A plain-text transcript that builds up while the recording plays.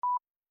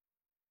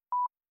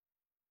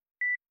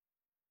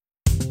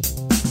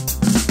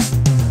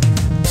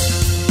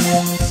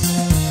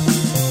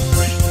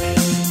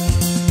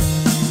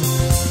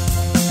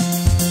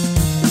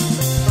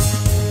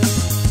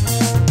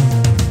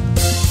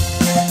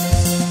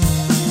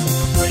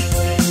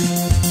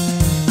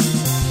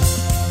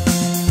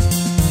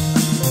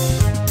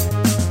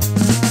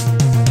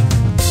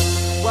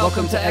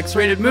to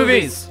X-Rated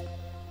Movies.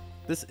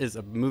 This is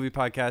a movie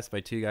podcast by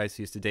two guys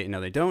who used to date and now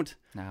they don't.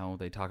 Now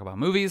they talk about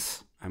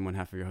movies. I'm one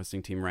half of your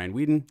hosting team, Ryan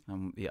Whedon.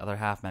 I'm the other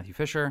half, Matthew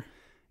Fisher.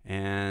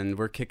 And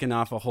we're kicking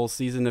off a whole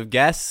season of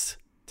guests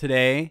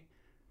today.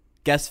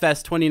 Guest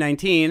Fest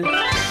 2019.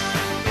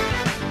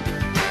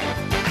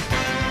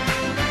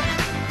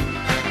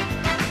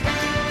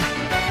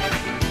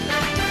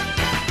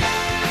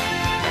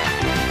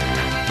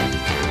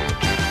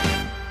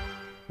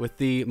 With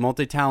the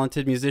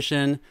multi-talented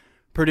musician,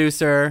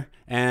 producer,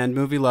 and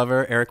movie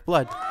lover, Eric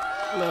Blood.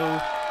 Hello.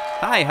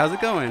 Hi, how's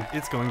it going?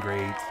 It's going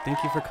great.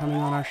 Thank you for coming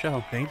on our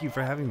show. Thank you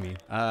for having me.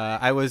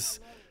 I was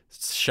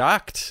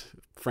shocked,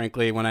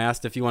 frankly, when I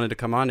asked if you wanted to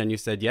come on, and you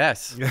said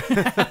yes.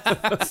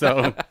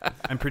 So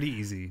I'm pretty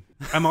easy.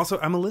 I'm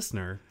a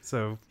listener,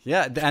 so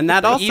yeah, and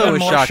that also Even was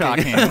more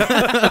shocking.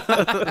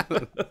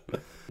 shocking.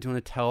 Do you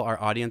want to tell our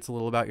audience a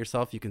little about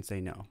yourself? You can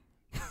say no.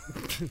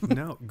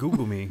 no,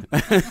 Google me.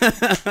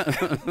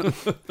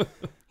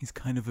 He's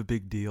kind of a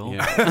big deal.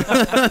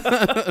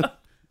 Yeah.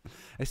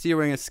 I see you're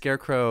wearing a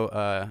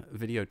Scarecrow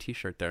video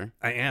T-shirt there.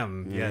 I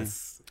am, Yeah.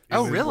 yes.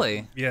 Oh, It's-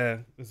 really? Yeah,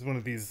 it's one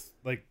of these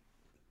like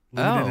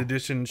limited Oh.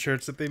 edition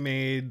shirts that they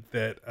made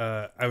that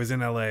I was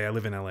in LA, I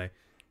live in LA,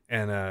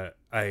 and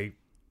I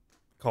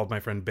called my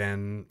friend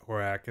Ben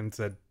Horak and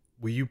said,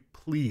 will you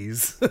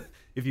please,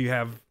 if you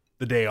have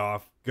the day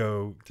off,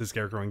 go to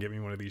Scarecrow and get me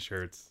one of these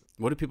shirts?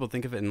 What do people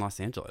think of it in Los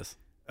Angeles?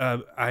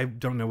 I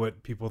don't know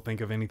what people think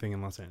of anything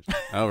in Los Angeles.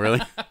 Oh, really?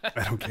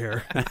 I don't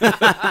care.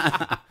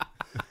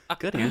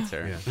 Good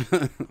answer.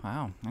 Yeah.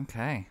 Wow.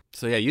 Okay.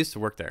 So yeah, you used to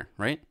work there,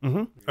 right?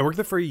 Mm-hmm. I worked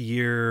there for a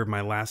year,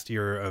 my last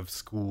year of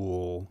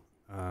school,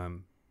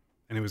 and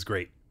it was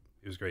great.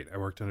 It was great. I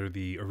worked under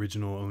the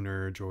original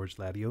owner, George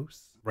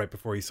Latios, right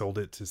before he sold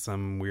it to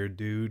some weird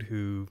dude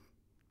who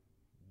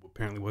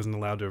apparently wasn't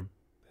allowed to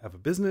have a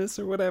business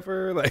or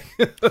whatever. Like,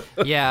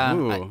 Yeah.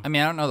 Ooh. I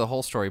mean, I don't know the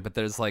whole story, but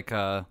there's like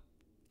a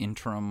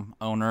interim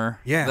owner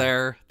Yeah.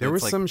 there. there that's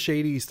was like, some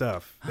shady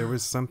stuff. There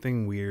was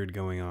something weird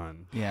going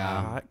on. Yeah.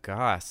 Hot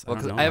goss. Well,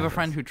 don't 'cause know I have a about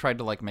friend this. who tried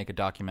to like make a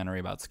documentary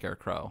about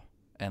Scarecrow,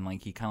 and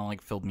like he kind of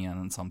like filled me in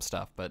on some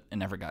stuff, but it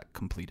never got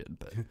completed.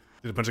 But Did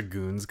a bunch of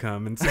goons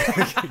come and say,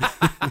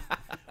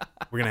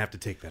 we're going to have to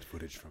take that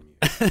footage from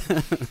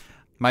you.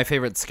 my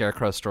favorite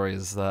Scarecrow story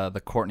is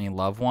the Courtney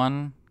Love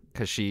one,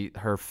 because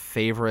her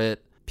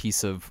favorite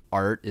piece of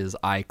art is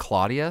I,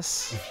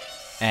 Claudius.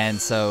 And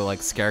so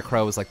like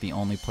Scarecrow was like the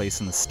only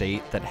place in the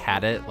state that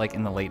had it, like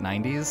in the late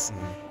 90s.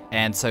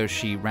 And so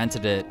she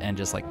rented it and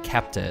just like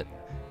kept it,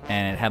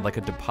 and it had like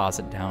a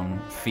deposit down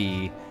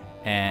fee,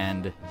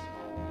 and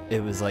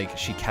it was like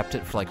she kept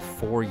it for like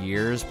 4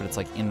 years, but it's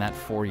like in that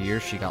 4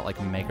 years she got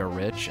like mega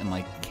rich and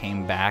like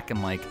came back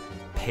and like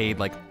paid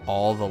like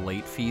all the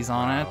late fees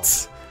on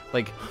it.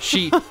 Like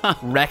she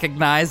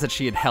recognized that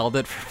she had held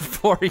it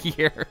for 4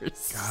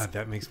 years. God,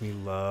 that makes me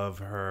love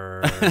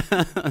her.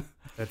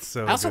 That's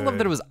so I also love good.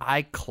 that it was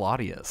I,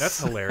 Claudius. That's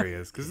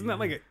hilarious. Because isn't that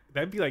like,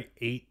 that'd be like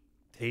 8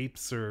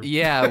 tapes or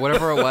Yeah,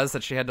 whatever it was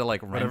that she had to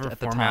like rent whatever at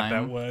the format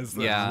time. that was.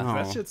 Yeah.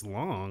 That Oh. shit's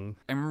long.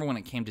 I remember when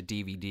it came to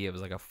DVD, it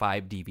was like a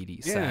 5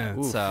 DVD set. Yeah.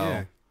 Oof, so,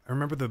 yeah. I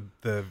remember the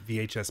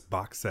VHS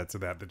box sets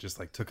of that just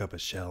like took up a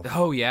shelf.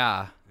 oh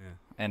yeah. Yeah.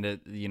 And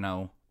it,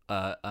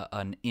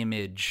 an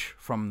image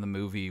from the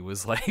movie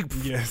was like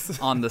Yes.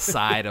 on the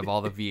side of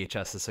all the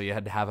VHSs, so you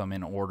had to have them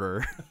in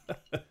order.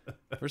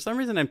 For some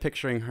reason, I'm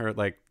picturing her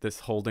like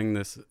holding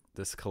this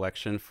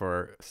collection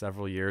for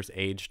several years,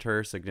 aged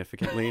her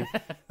significantly.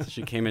 So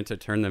she came in to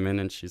turn them in,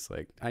 and she's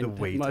like, "I The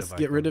weight must of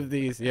get rid iconic. of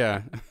these."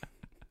 Yeah,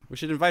 we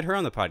should invite her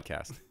on the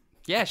podcast.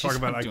 Yeah, she's Talk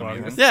about not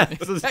doing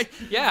iCloud. anything.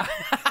 Yeah,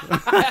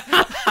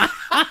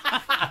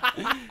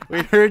 Yeah.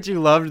 we heard you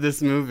loved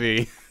this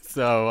movie,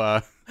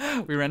 so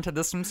We rented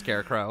this from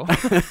Scarecrow.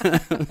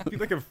 It'd be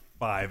like a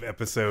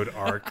 5-episode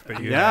arc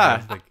that you yeah,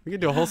 have. Like, we could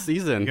do a whole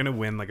season. you're gonna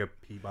win like a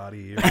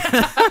Peabody.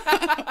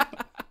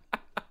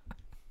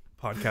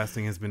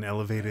 Podcasting has been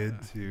elevated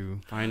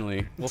to.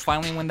 Finally, We'll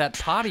finally win that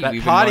potty that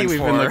we've potty been we've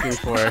going been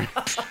for.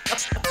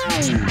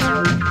 looking for.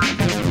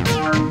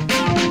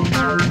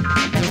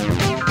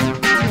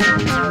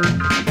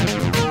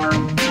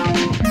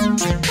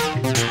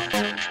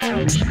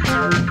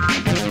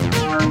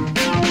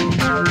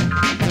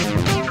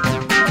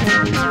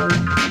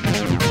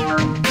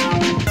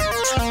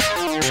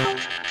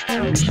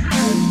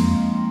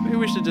 Maybe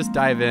we should just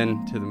dive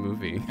into the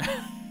movie.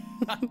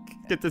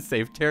 Get to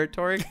safe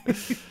territory.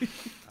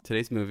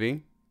 Today's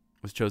movie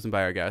was chosen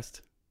by our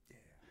guest.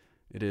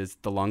 It is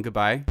The Long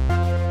Goodbye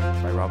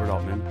by Robert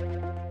Altman.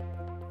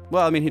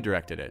 Well, I mean, he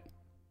directed it.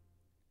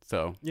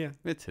 So, Yeah.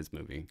 it's his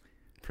movie,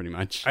 pretty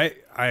much.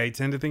 I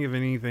tend to think of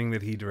anything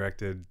that he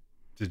directed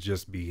to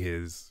just be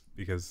his,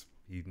 because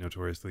he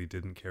notoriously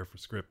didn't care for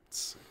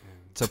scripts.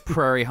 So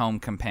Prairie Home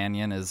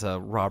Companion is a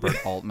Robert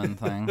Altman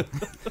thing.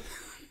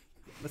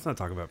 Let's not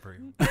talk about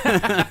Prairie.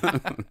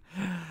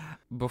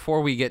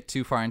 Before we get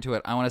too far into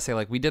it, I want to say,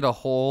 like, we did a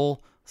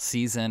whole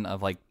season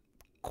of, like,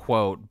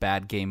 quote,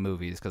 bad game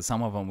movies, because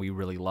some of them we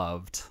really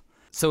loved.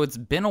 So it's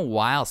been a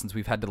while since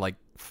we've had to, like,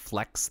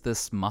 flex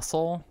this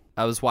muscle.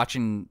 I was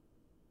watching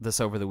this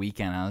over the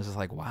weekend. And I was just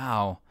like,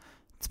 wow,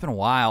 it's been a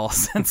while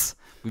since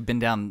we've been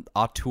down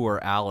Auteur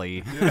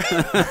Alley.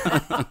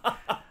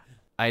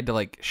 I had to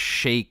like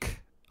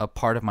shake a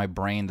part of my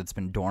brain that's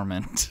been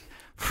dormant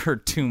for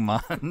 2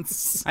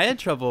 months. I had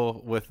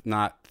trouble with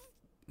not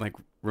like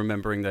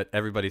remembering that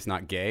everybo's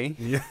not gay.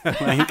 Yeah.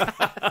 Like,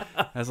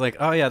 I was like,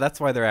 oh yeah,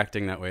 that's why they're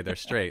acting that way. They're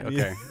straight.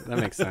 Okay, that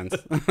makes sense.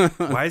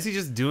 Why is he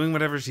just doing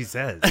whatever she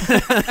says?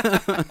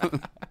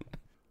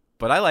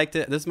 But I liked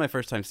it. This is my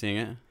first time seeing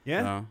it.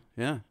 Yeah? So,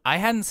 yeah. I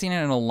hadn't seen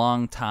it in a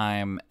long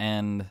time,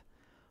 and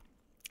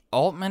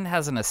Altman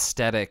has an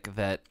aesthetic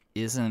that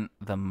isn't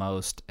the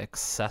most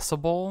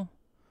accessible.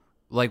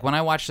 Like when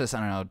I watched this, I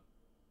don't know,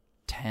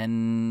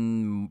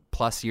 10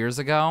 plus years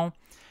ago,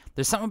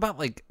 there's something about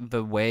like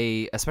the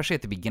way, especially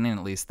at the beginning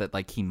at least, that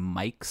like he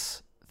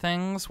mics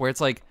things where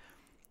it's like,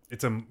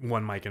 It's a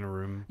one mic in a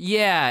room.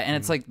 yeah, and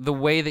it's like the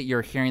way that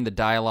you're hearing the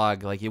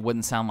dialogue, like it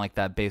wouldn't sound like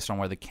that based on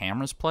where the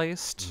camera's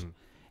placed.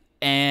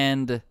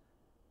 And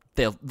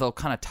they'll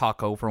kind of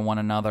talk over one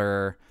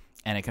another,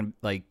 and it can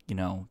like, you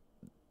know,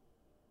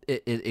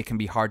 it can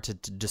be hard to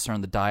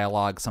discern the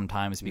dialogue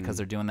sometimes because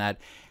they're doing that.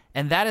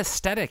 And that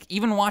aesthetic,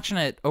 even watching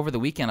it over the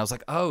weekend, I was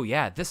like, oh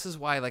yeah, this is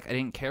why like I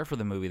didn't care for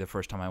the movie the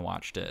first time I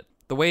watched it.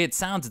 The way it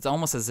sounds, it's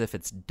almost as if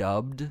it's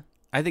dubbed.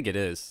 I think it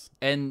is.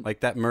 And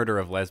Like that murder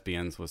of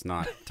lesbians was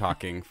not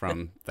talking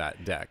from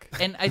that deck.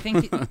 and I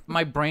think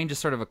my brain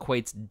just sort of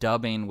equates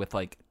dubbing with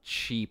like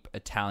cheap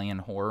Italian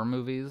horror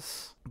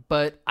movies.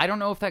 But I don't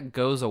know if that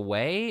goes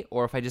away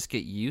or if I just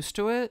get used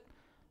to it.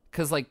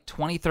 Because like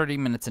 20, 30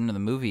 minutes into the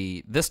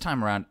movie, this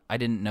time around, I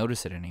didn't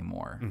notice it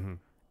anymore.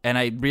 And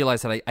I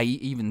realized that I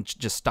even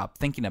just stopped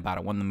thinking about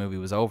it when the movie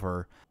was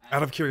over.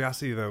 Out of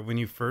curiosity, though, when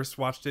you first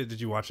watched it, did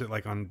you watch it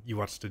like you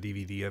watched a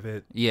DVD of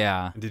it?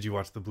 Yeah. And did you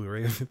watch the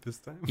Blu-ray of it this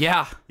time?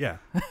 Yeah. Yeah.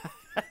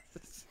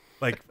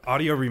 Like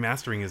audio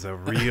remastering is a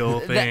real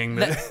thing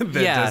that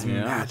yeah. does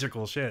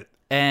magical shit.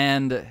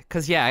 And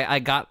because, yeah, I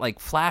got like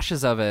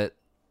flashes of it,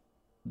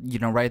 you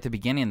know, right at the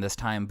beginning this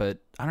time. But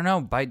I don't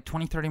know, by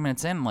 20, 30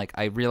 minutes in, like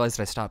I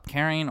realized I stopped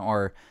caring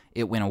or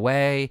it went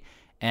away.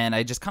 And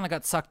I just kind of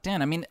got sucked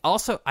in. I mean,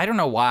 also, I don't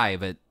know why,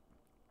 but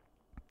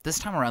this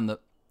time around, the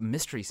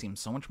mystery seems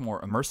so much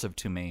more immersive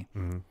to me.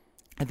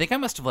 I think I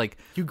must have like...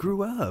 You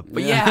grew up.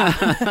 But yeah,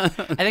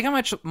 I think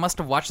I must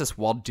have watched this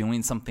while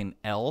doing something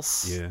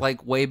else,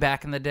 like way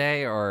back in the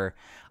day, or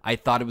I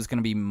thought it was going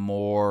to be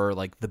more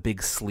like The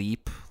Big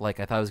Sleep. Like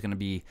I thought it was going to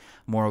be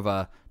more of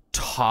a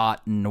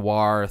taut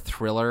noir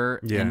thriller.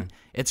 Yeah. And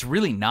it's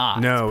really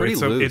not. No, pretty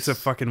loose. it's a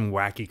fucking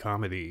wacky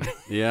comedy.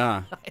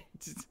 Yeah.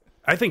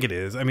 I think it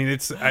is. I mean,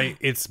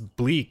 it's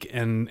bleak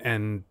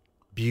and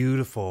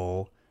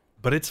beautiful,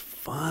 but it's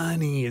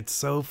funny. It's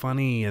so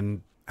funny,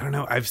 and I don't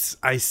know.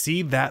 I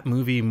see that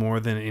movie more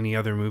than any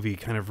other movie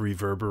kind of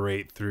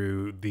reverberate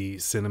through the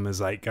cinema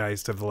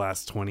zeitgeist of the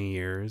last 20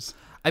 years.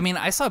 I mean,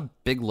 I saw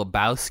Big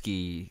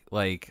Lebowski,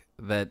 like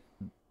that.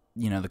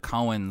 You know, the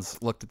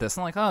Coens looked at this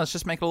and like, oh, let's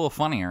just make it a little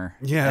funnier.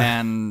 Yeah.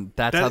 And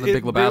that's how the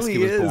Big Lebowski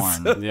really was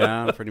born.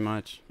 Yeah, pretty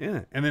much.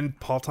 Yeah, and then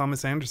Paul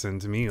Thomas Anderson,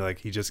 to me, like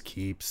he just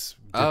keeps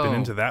dipping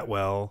into that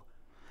well.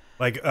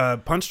 Like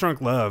Punch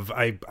Drunk Love,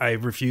 I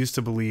refuse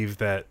to believe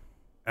that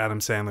Adam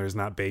Sandler is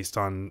not based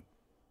on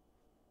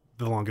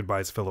The Long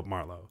Goodbye's Philip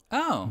Marlowe.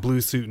 Oh.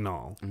 Blue suit and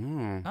all.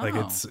 Like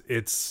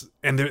it's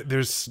and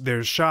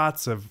there's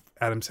shots of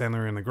Adam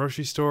Sandler in the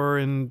grocery store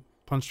in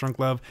Punch Drunk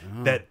Love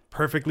that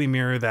perfectly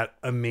mirror that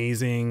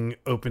amazing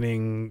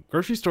opening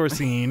grocery store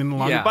scene in The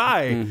Long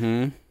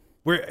Goodbye.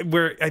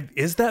 Where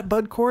is that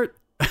Bud Court?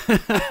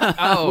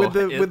 Oh, with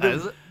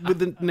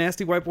the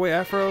nasty white boy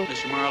afro.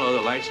 Mr. Marlowe,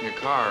 the lights in your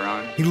car are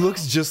on. He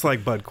looks just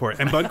like Bud Court,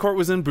 and Bud Court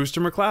was in Brewster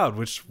McCloud,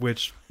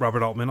 which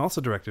Robert Altman also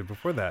directed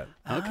before that.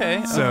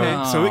 Okay. So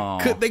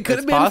they could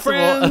have been possible.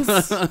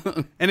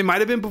 friends, and it might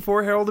have been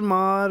before Harold and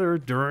Maude or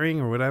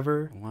during or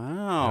whatever.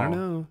 Wow. I don't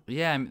know.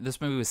 Yeah,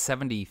 this movie was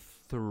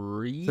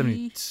 73?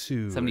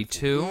 72.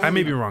 72? I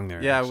may be wrong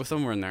there. Yeah, it was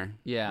somewhere in there.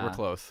 Yeah. We're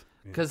close.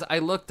 Because I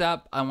looked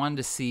up, I wanted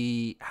to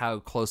see how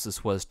close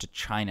this was to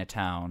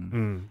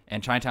Chinatown.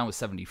 And Chinatown was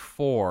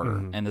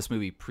 74, and this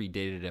movie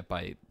predated it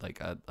by like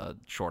a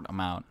short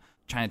amount.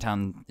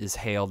 Chinatown is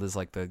hailed as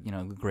like the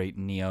great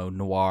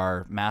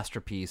neo-noir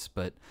masterpiece,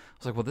 but I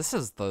was like, well, this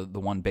is the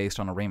one based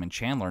on a Raymond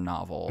Chandler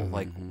novel.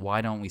 Like, why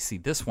don't we see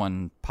this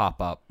one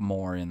pop up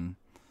more in...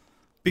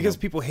 Because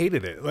people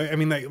hated it. Like, I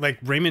mean, like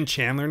Raymond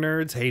Chandler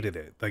nerds hated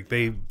it. Like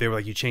they were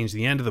like, you changed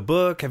the end of the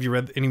book. Have you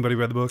anybody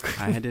read the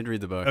book? I did read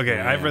the book. Okay,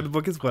 Yeah, I've yeah. read the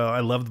book as well. I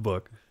love the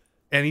book.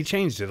 And he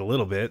changed it a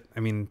little bit. I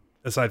mean,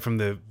 aside from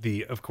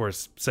the of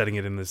course, setting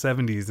it in the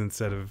 70s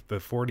instead of the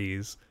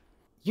 40s.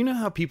 You know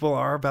how people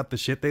are about the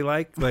shit they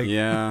like? Like,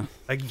 Yeah.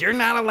 like you're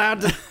not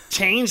allowed to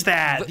change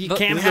that. You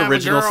can't This is have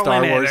original a girl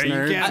Star in it, Wars or you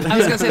nerds. can't- I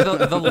was going to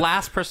say, the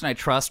last person I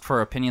trust for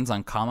opinions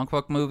on comic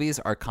book movies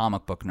are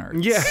comic book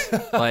nerds. Yeah.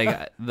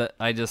 Like,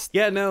 I just...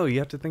 Yeah, no, you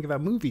have to think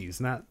about movies,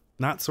 not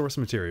not source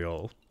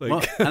material. Like,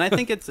 Well, and I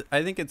think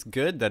it's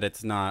good that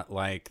it's not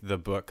like the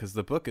book, because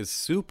the book is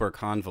super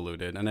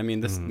convoluted, and I mean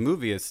this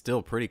movie is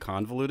still pretty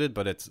convoluted,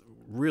 but it's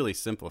really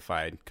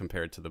simplified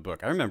compared to the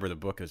book. I remember the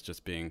book as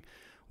just being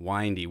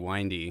windy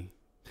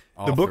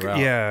all the book, throughout.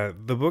 yeah,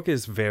 the book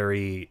is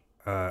very.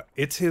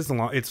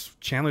 It's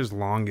Chandler's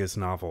longest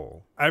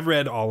novel. I've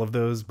read all of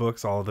those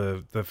books, all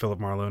the Philip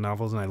Marlowe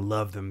novels, and I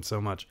love them so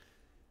much.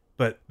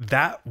 But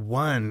that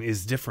one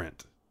is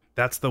different.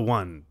 That's the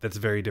one that's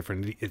very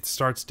different. It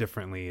starts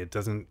differently.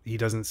 He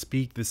doesn't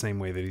speak the same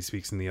way that he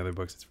speaks in the other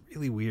books. It's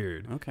really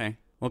weird. Okay.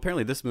 Well,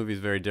 apparently this movie is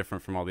very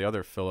different from all the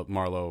other Philip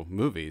Marlowe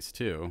movies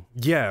too.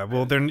 Yeah,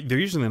 well, they're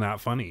usually not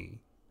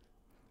funny.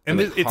 And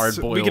Like we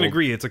hard-boiled- can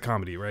agree it's a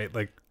comedy, right?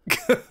 Like,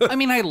 I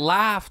mean, I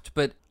laughed,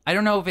 but I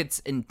don't know if it's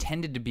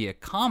intended to be a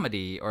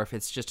comedy or if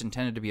it's just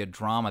intended to be a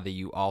drama that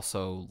you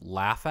also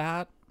laugh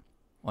at.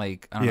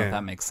 Like, I don't know if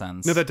that makes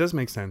sense. No, that does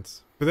make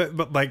sense.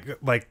 But like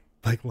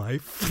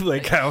life,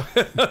 like how,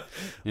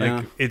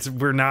 Yeah. like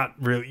we're not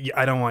really.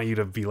 I don't want you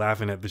to be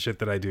laughing at the shit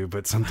that I do,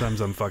 but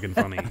sometimes I'm fucking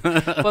funny.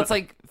 Well, it's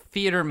like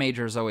theater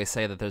majors always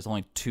say that there's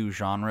only two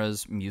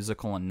genres,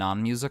 musical and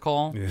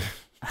non-musical. Yeah.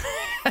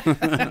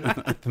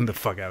 Get the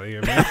fuck out of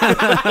here, man.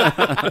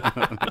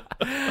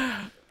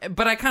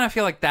 But I kind of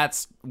feel like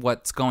that's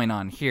what's going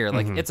on here.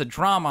 Like, it's a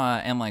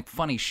drama and, like,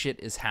 funny shit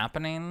is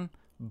happening,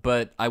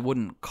 but I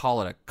wouldn't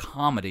call it a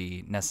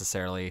comedy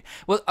necessarly.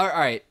 Well, all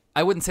right.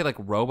 I wouldn't say, like,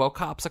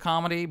 RoboCop's a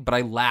comedy, but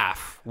I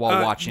laugh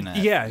while watching it.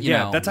 Yeah, you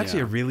yeah. know? That's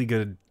actually a really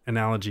good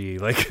analogy.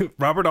 Like,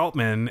 Robert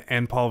Altman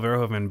and Paul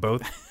Verhoeven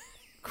both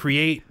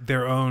create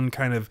their own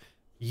kind of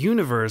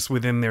universe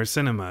within their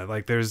cinema.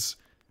 Like, there's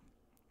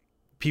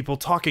people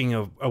talking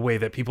a way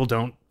that people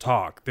don't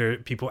talk.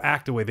 People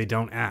act a way they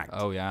don't act.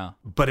 Oh, yeah.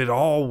 But it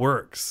all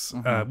works.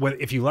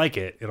 If you like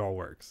it, it all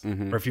works.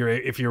 Or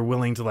if you're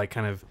willing to, like,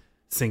 kind of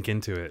sink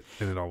into it,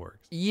 then it all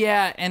works.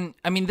 Yeah, and,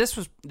 I mean, this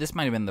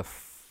might have been the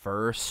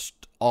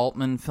first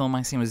Altman film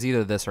I seen. Was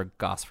either this or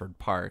Gosford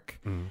Park.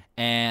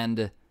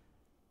 And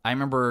I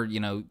remember,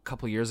 a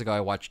couple years ago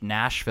I watched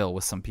Nashville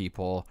with some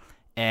people,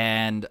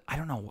 and I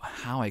don't know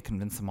how I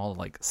convinced them all to,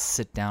 like,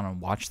 sit down and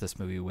watch this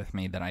movie with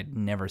me that I'd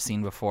never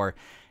seen before.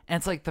 And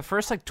it's like the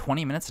first, like,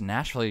 20 minutes of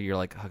Nashville, you're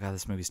like, oh god,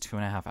 this movie's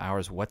 2.5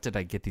 hours. What did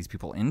I get these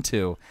people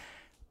into?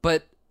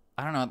 But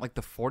I don't know, at like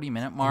the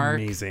 40-minute mark,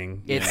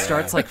 Amazing. it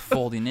starts like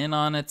folding in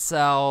on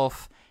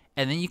itself,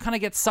 and then you kind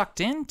of get sucked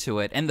into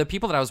it. And the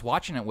people that I was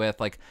watching it with,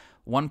 like,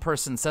 one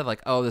person said,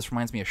 like, oh, this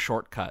reminds me of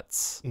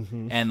Shortcuts.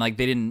 And, like,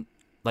 they didn't,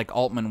 like,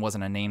 Altman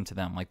wasn't a name to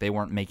them. Like, they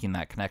weren't making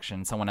that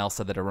connection. Someone else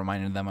said that it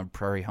reminded them of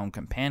Prairie Home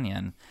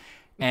Companion.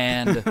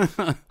 And,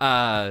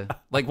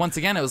 like, once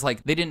again, it was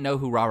like they didn't know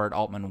who Robert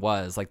Altman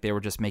was. Like, they were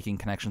just making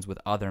connections with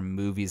other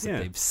movies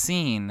that they've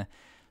seen.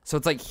 So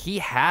it's like he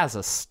has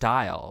a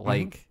style,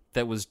 like,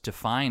 that was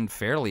defined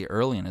fairly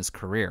early in his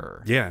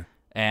career. Yeah.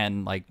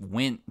 And, like,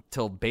 went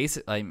till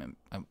basically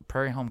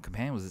Prairie Home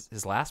Companion was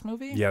his last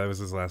movie. Yeah, that was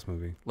his last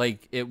movie.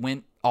 Like, it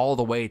went all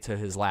the way to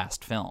his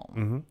last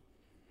film.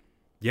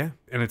 Yeah,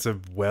 and it's a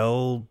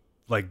well,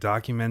 like,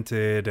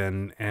 documented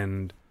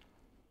and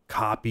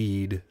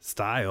copied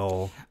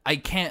style. I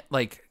can't,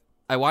 like,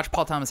 I watch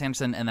Paul Thomas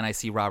Anderson and then I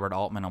see Robert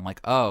Altman. I'm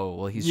like, oh,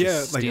 well, he's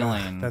just like,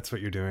 stealing. that's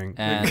what you're doing.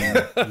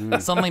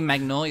 And suddenly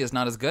Magnolia is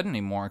not as good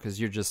anymore because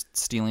you're just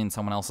stealing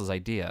someone else's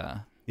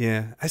idea.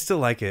 Yeah, I still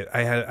like it.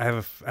 I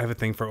have a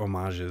thing for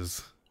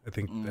homages. I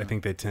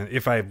think they tend,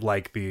 if I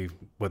like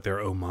what they're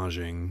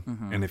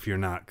homaging, and if you're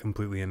not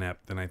completely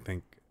inept, then I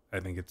think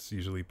it's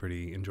usually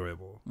pretty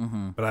enjoyable.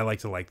 But I like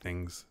to like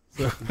things.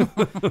 So.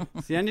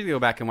 See, I need to go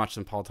back and watch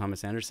some Paul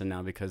Thomas Anderson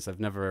now because I've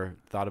never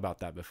thought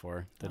about that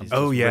before. That he's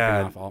just ripping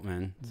off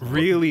Altman.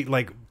 Really,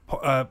 like,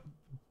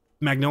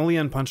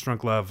 Magnolia and Punch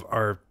Drunk Love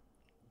are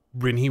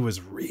when he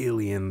was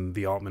really in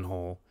the Altman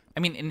hole. I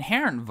mean,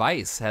 Inherent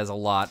Vice has a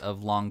lot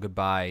of Long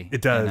Goodbye.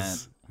 It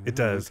does. in It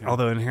does. Okay.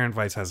 Although Inherent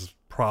Vice has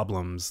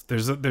problems.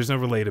 There's no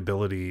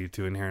relatability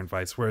to Inherent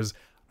Vice. Whereas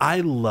I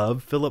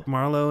love Philip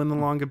Marlowe in The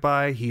Long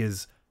Goodbye. He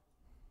is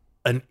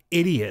an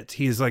idiot.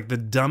 He is like the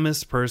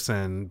dumbest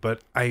person,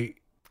 but I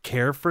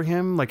care for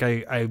him. Like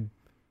I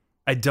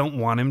don't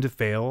want him to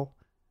fail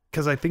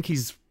because I think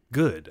he's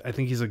good. I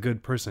think he's a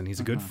good person. He's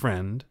a good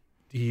friend.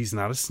 He's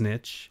not a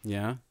snitch.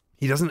 Yeah.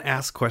 He doesn't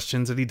ask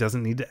questions that he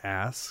doesn't need to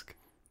ask.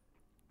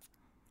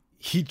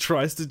 He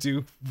tries to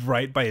do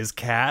right by his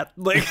cat.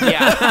 Like,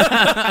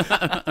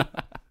 Yeah.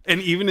 and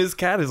even his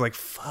cat is like,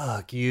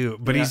 fuck you.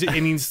 But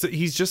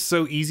he's just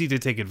so easy to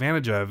take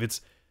advantage of.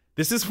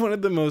 This is one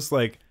of the most,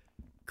 like,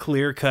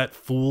 clear-cut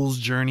fool's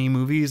journey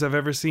movies I've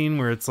ever seen,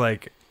 where it's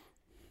like,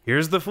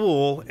 here's the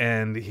fool,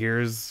 and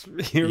here's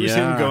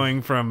him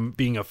going from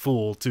being a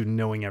fool to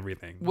knowing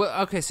everything.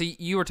 Well, okay, so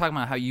you were talking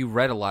about how you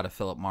read a lot of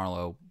Philip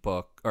Marlowe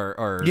book,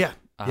 or The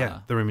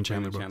Raymond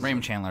Chandler books.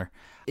 Raymond Chandler.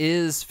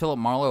 Is Philip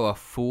Marlowe a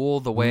fool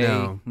the way?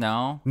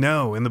 No?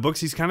 No, in the books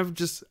he's kind of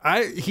just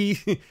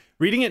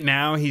reading it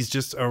now, he's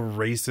just a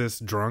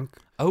racist drunk.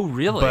 Oh,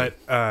 really?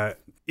 But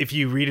if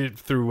you read it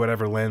through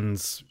whatever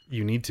lens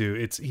you need to,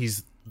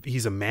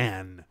 he's a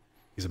man.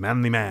 He's a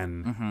manly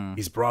man. Mm-hmm.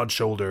 He's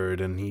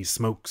broad-shouldered, and he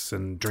smokes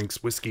and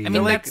drinks whiskey. I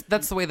mean, like-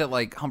 that's the way that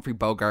like Humphrey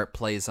Bogart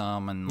plays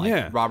him, and like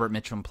Yeah. Robert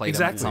Mitchum played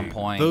him at some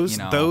point. Those you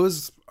know?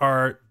 those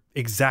are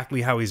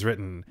exactly how he's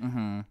written.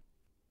 Mm-hmm.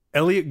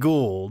 Elliot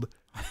Gould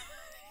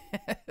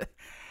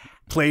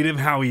played him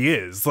how he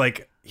is.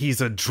 Like,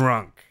 he's a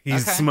drunk. He Okay.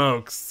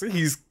 smokes.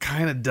 He's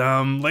kind of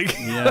dumb. Like,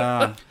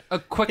 Yeah. A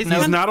quick he's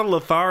note. not a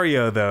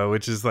Lothario though,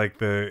 which is like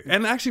the.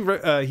 And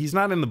actually, he's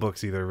not in the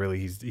books either. Really,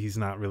 he's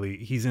not really.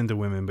 He's into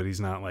women, but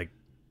he's not like.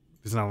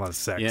 There's not a lot of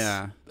sex.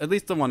 Yeah. At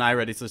least the one I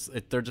read,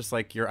 they're just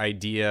like your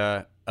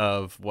idea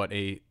of what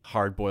a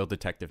hard-boiled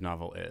detective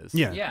novel is.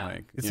 Yeah. Yeah.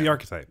 Like, It's yeah. the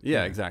archetype.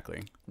 Yeah,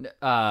 exactly.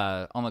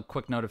 On the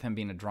quick note of him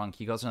being a drunk,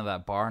 he goes into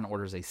that bar and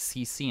orders a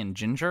CC and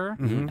ginger,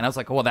 and I was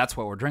like, "Well, that's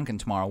what we're drinking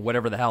tomorrow,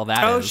 whatever the hell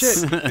that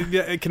is." Oh shit!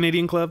 Yeah, a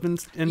Canadian Club and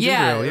ginger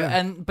Yeah, ale,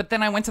 yeah. but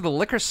then I went to the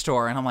liquor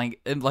store and I'm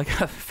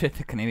like a fifth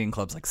of Canadian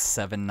Club's like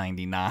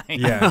 $7.99.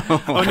 Yeah.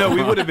 Oh no,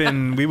 we would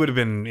have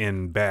been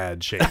in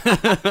bad shape.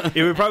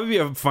 It would probably be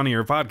a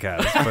funnier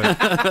podcast,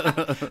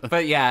 but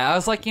But yeah, I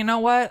was like, you know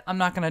what? I'm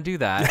not gonna do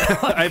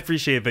that. I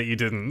appreciate that you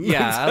didn't.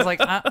 Yeah, I was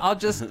like,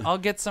 I'll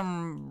get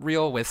some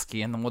real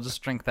whiskey and then we'll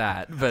just drink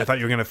that. I But thought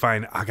you were gonna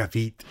find agavit.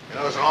 You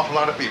know, there's an awful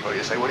lot of people.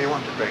 You say, what do you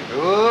want to drink?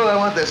 Oh, I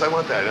want this, I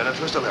want that, and a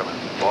twist of lemon.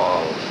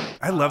 Balls.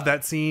 I love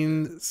that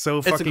scene so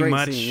a fucking great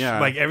much. scene, yeah.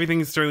 Like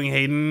everything's Sterling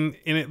Hayden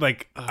in it.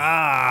 Like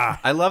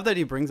I love that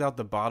he brings out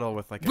the bottle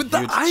with like a With the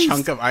huge ice.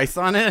 chunk of ice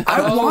on it.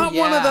 I Oh, want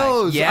one of yeah.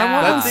 those. Yeah. I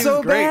want That one seems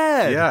so great.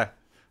 bad. Yeah.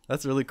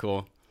 That's really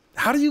cool.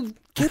 How do you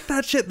get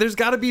that shit? There's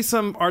got to be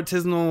some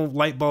artisanal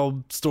light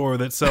bulb store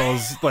that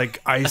sells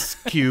like ice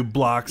cube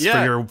blocks Yeah.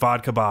 for your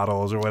vodka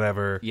bottles or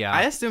whatever. yeah,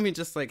 I assume he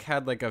just like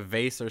had like a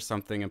vase or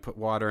something and put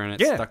water in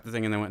it, Yeah. stuck the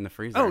thing, and then went in the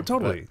freezer. Oh,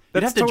 totally.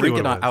 But That's you'd have to totally drink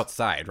it what it was.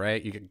 outside,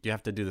 right? You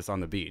have to do this on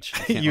the beach.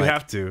 can't, You like-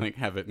 have to. like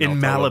have it In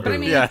melt all Malibu. over. But I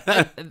mean,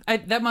 yeah.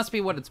 that must be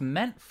what it's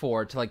meant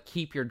for, to like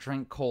keep your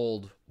drink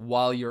cold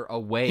while you're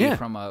away Yeah.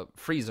 from a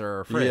freezer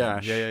or fridge.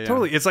 yeah.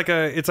 Totally. It's like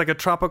a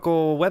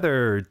tropical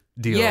weather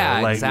deal.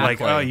 Yeah, like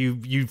exactly. oh,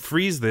 you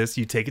freeze this,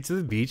 you take it to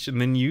the beach,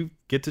 and then you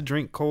get to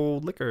drink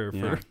cold liquor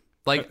Yeah. for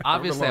Like,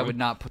 obviously, I long. would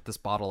not put this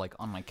bottle like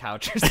on my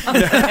couch or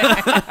something.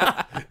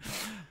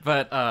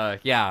 But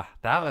yeah,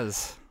 that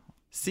was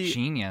See,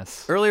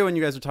 genius. earlier when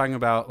you guys were talking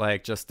about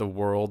like just the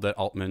world that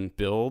Altman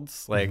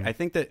builds, like I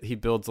think that he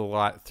builds a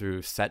lot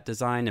through set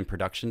design and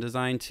production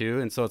design too.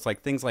 And so it's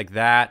like things like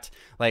that,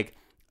 like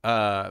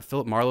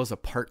Philip Marlowe's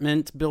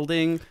apartment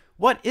building.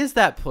 What is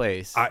that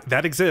place?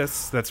 that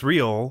exists. That's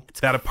real.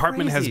 That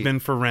apartment has crazy. been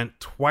for rent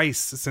twice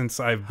since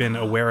I've been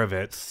aware of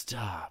it.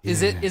 Stop.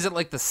 Is it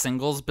like the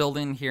Singles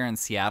building here in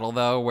Seattle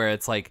though, where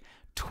it's like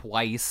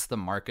twice the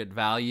market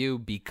value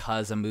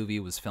because a movie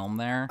was filmed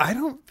there? I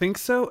don't think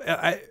so.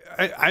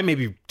 I may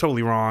be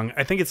totally wrong.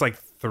 I think it's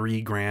like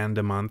 $3,000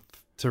 a month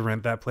to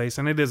rent that place,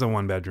 and it is a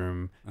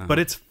 1-bedroom, but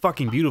it's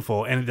fucking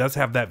beautiful, and it does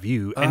have that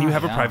view, and you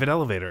have a yeah. private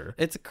elevator.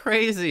 It's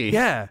crazy.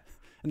 Yeah.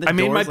 And the I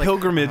made my door's like-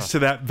 pilgrimage to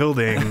that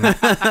building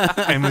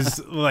and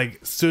was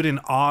like stood in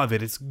awe of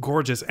it. It's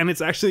gorgeous, and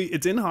it's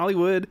in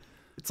Hollywood.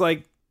 It's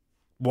like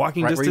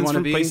walking Right where you distance wanna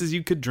from be? places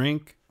you could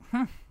drink.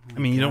 I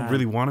mean, you don't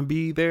really want to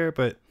be there,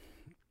 but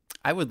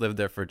I would live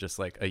there for just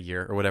like a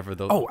year or whatever.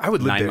 I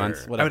would live 9 there.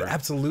 months, I whatever. would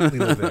absolutely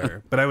live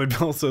there. But I would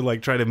also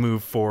like try to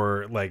move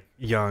for like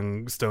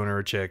young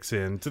stoner chicks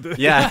into the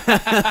Yeah.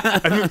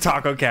 I moved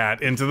Taco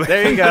Cat into the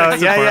There you go.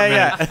 next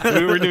Yeah. apartment.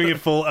 We were doing a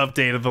full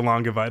update of the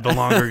longer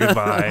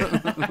goodbye.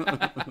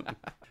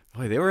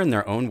 Boy, they were in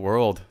their own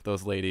world,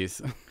 those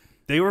ladies.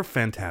 They were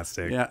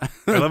fantastic. Yeah.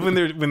 I love when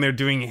they're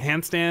doing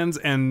handstands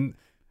and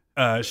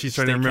she's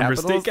trying to State remember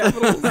capitals? state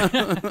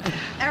capitals.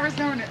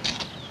 Arizona.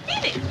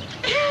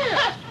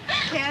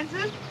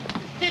 Kansas.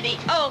 City.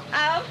 Oh,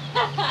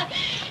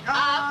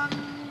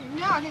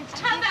 No, I think it's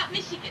how about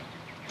Michigan?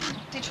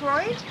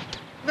 Detroit.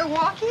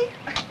 Milwaukee.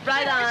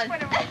 Right Yeah, on.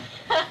 which one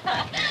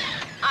am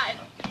I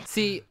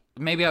See,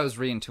 maybe I was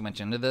reading too much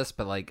into this,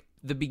 but like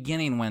the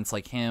beginning when it's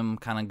like him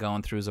kind of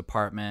going through his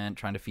apartment,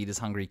 trying to feed his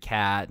hungry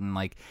cat, and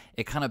like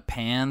it kind of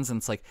pans, and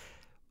it's like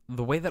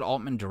the way that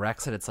Altman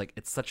directs it, it's like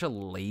it's such a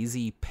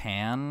lazy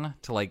pan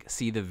to like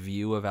see the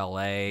view of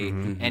LA,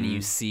 and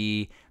you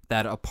see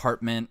that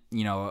apartment,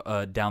 you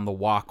know, down the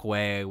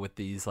walkway with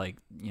these like,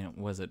 you know,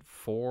 was it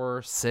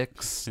 4,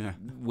 6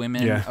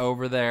 women Yeah.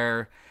 over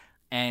there,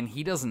 and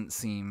he doesn't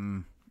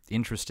seem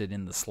interested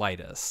in the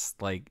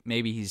slightest. Like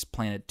maybe he's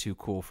playing it too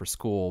cool for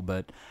school,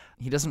 but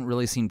he doesn't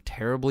really seem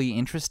terribly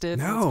interested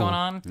in what's No. going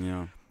on.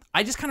 Yeah.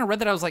 I just kind of read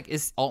that. I was like,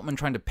 is Altman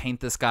trying to paint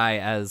this guy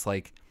as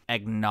like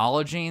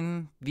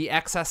acknowledging the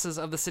excesses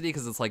of the city?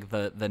 Because it's like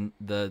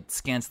the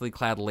scantily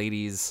clad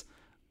ladies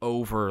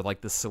over like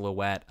the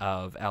silhouette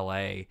of LA.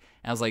 And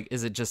I was like,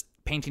 is it just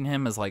painting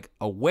him as like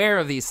aware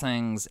of these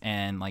things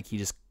and like he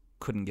just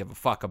couldn't give a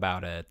fuck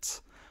about it?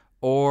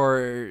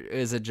 Or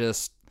is it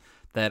just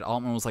that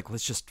Altman was like,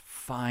 let's just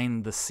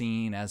find the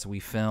scene as we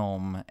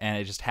film, and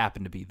it just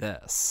happened to be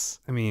this?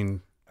 I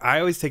mean, I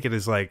always take it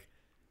as like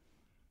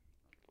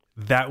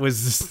that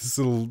was this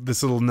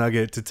little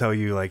nugget to tell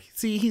you, like,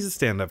 see, he's a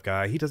stand-up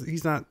guy.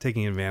 He's not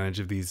taking advantage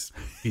of these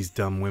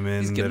dumb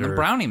women. He's getting that the are,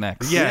 brownie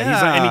mix.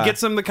 Yeah, and he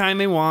gets them the kind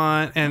they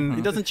want, and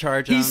He doesn't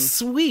charge them. He's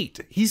sweet.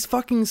 He's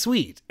fucking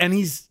sweet, and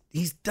he's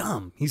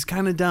dumb. He's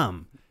kind of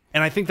dumb,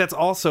 and I think that's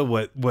also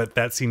what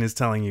that scene is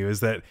telling you, is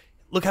that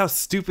look how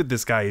stupid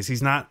this guy is.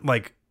 He's not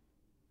like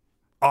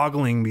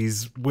ogling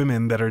these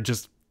women that are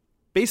just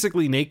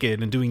basically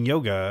naked and doing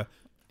yoga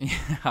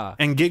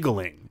and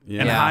giggling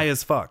and Yeah. high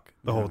as fuck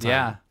the whole time.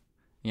 Yeah.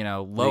 You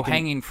know,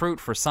 low-hanging fruit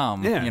for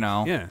some, Yeah, you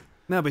know. Yeah.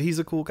 No, but he's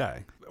a cool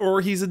guy.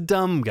 Or he's a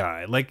dumb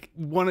guy. Like,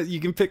 you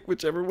can pick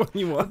whichever one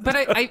you want. But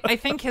I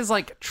think his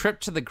like trip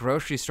to the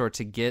grocery store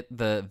to get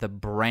the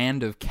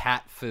brand of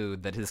cat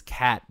food that his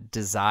cat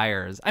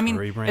desires. I mean,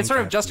 Furry brand it's sort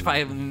of cat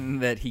justified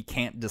that he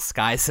can't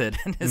disguise it,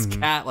 and his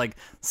cat like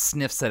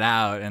sniffs it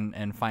out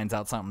and finds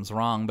out something's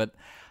wrong. But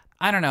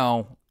I don't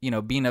know. You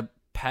know, being a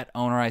pet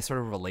owner, I sort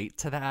of relate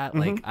to that.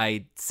 Like,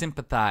 I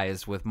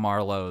sympathize with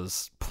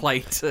Marlowe's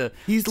plight to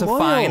loyal.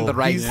 find the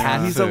right he's,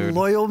 cat He's food. a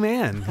loyal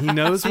man. He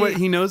knows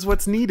he knows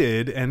what's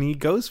needed, and he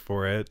goes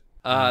for it.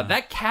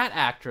 That cat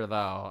actor,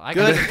 though, Good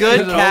Oh my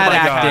cat God,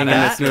 acting in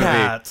that this movie.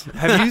 cat.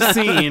 Have you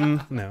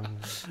seen? No.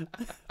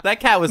 That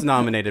cat was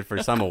nominated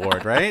for some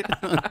award, right?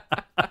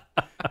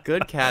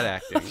 Good cat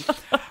acting.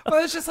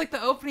 Well, it's just like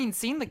the opening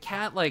scene. The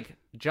cat like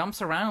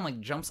jumps around,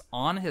 like jumps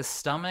on his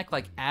stomach,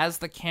 like as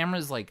the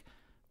camera's like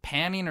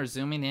panning or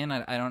zooming in.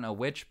 I don't know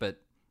which, but it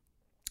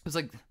was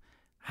like,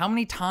 how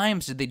many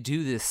times did they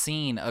do this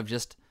scene of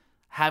just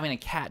having a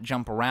cat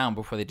jump around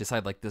before they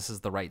decide like this is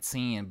the right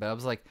scene? But I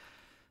was like,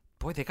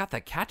 boy, they got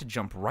that cat to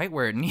jump right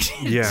where it needed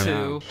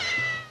to.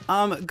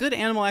 Good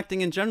animal acting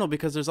in general,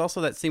 because there's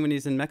also that scene when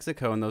he's in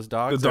Mexico and those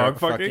dogs The dog are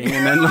fucking?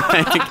 and then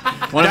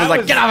like one of them's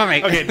like, get off of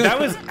me. Okay, that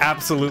was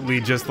absolutely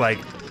just like,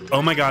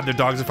 oh my God, their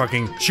dogs are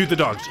fucking, shoot the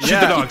dogs, shoot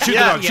Yeah. the dogs, shoot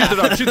Yeah. the dogs, shoot the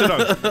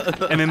dogs, shoot the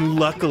dogs. And then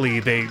luckily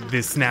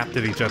they snapped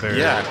at each other.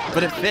 Yeah,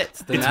 but it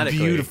fits It's thematically.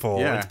 beautiful.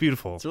 Yeah. It's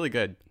beautiful. It's really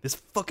good. This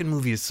fucking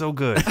movie is so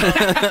good.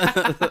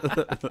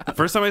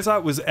 First time I saw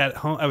it was at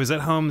home. I was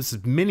at home. This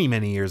is many,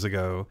 many years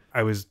ago.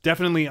 I was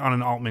definitely on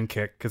an Altman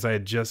kick because I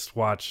had just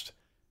watched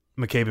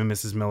McCabe and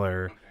Mrs.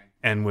 Miller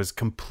and was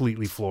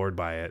completely floored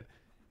by it.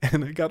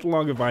 And I got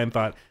along by and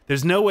thought,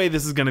 there's no way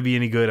this is going to be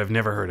any good. I've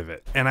never heard of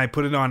it. And I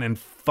put it on and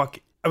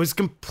I was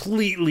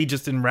completely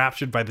just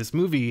enraptured by this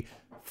movie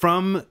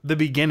from the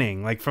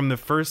beginning, like from the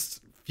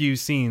first few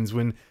scenes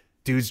when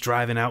dude's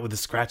driving out with the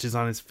scratches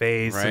on his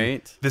face. and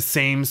Right. the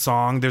same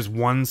song. There's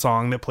one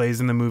song that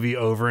plays in the movie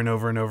over and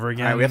over and over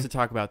again. All right, we have to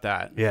talk about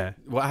that. Yeah.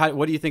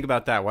 What do you think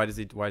about that? Why does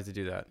he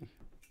do that?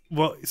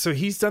 Well, so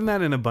he's done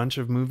that in a bunch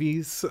of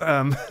movies.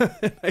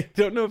 I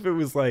don't know if it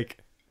was like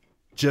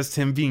just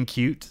him being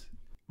cute.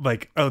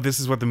 Like, oh, this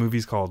is what the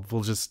movie's called.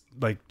 We'll just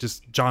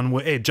John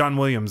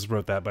Williams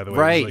wrote that, by the way.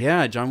 Right, Like,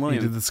 yeah, John he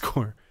Williams. did the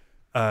score.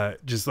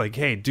 Just like,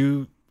 hey,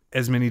 do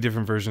as many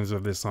different versions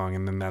of this song,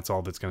 and then that's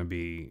all that's going to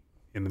be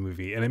in the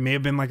movie. And it may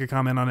have been like a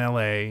comment on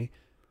LA.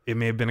 It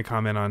may have been a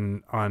comment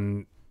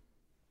on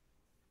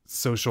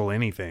social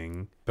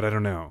anything, but I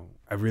don't know.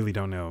 I really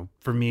don't know.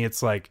 For me,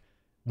 it's like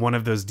one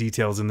of those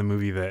details in the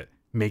movie that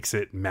makes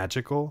it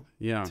magical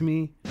Yeah. to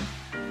me,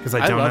 because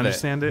I I don't love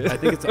understand it. I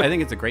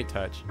think it's a great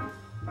touch.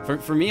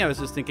 For me, I was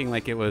just thinking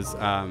like it was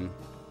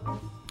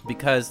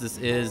because this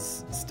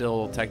is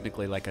still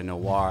technically like a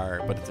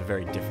noir, but it's a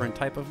very different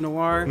type of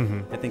noir.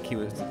 Mm-hmm. I think he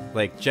was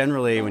like,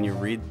 generally when you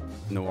read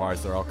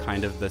noirs, they're all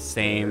kind of the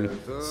same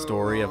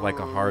story of like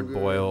a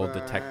hard-boiled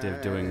detective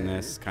doing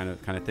this kind of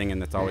thing,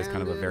 and it's always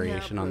kind of a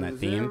variation on that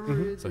theme.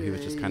 Mm-hmm. So he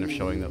was just kind of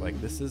showing that like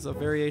this is a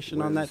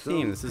variation on that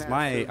theme. This is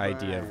my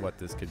idea of what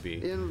this could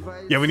be.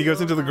 Yeah, when he goes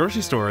into the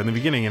grocery store in the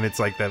beginning, and it's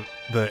like the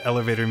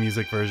elevator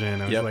music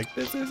version. I was Yep. like,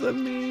 this is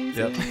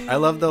amazing. Yep. I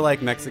love the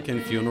like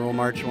Mexican funeral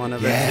march one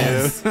of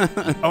Yes. it too.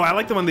 Oh, I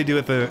like the one they do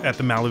at the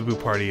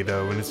Malibu party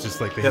though, when it's just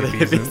like the Yeah, the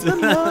hippies. hippies.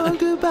 and, "Hello,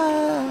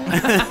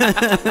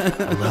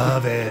 goodbye." I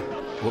love it.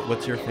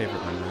 What's your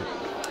favorite one,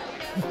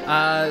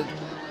 Matt?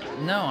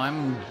 No,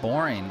 I'm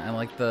boring. I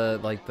like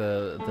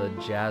the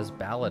jazz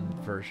ballad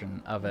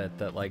version of it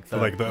that like the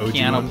Like the OG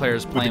piano one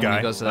player's with the playing when guy?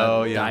 he goes to that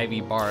Oh, yeah.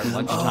 divey bar at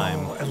lunchtime.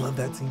 Oh, I love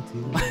that scene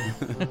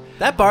too.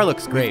 That bar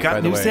looks great. Got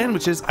by the new way.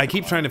 sandwiches. I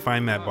keep trying to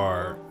find that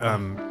bar.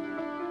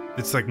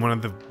 It's like one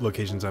of the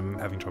locations I'm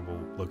having trouble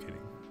locating.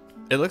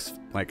 It looks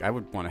like I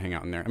would want to hang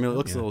out in there. I mean, it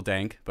looks a little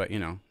dank, but you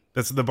know.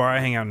 That's the bar I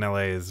hang out in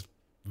LA is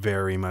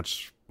very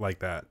much like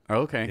that.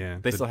 Oh, okay. Yeah,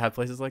 They the- still have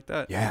places like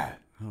that. Yeah.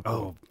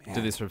 cool. Man.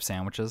 Do they serve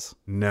sandwiches?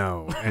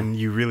 No, and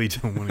you really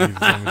don't want to eat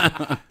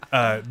the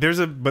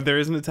sandwich. There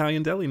is an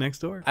Italian deli next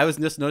door. I was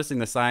just noticing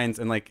the signs,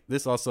 and like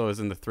this also is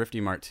in the Thrifty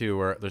Mart too,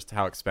 where there's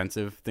how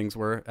expensive things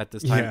were at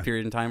this time Yeah.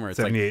 period in time, where it's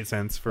like 78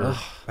 cents for a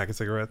pack of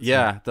cigarettes.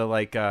 yeah, the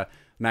like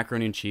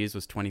macaroni and cheese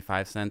was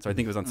 25 cents, or I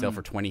think it was on sale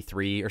for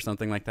 23 or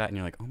something like that, and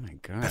you're like, oh my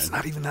god, That's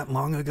not even that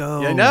long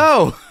ago. Yeah, I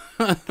know.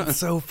 That's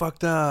so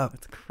fucked up.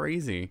 It's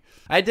crazy.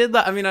 I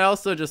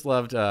also just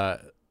loved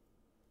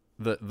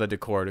the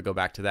decor, to go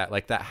back to that.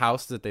 Like that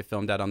house that they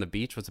filmed at on the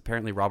beach was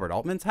apparently Robert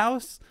Altman's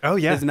house. Oh,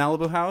 yeah. His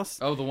Malibu house.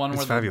 Oh, the one It's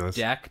where fabulous.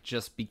 the deck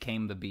just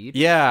became the beach?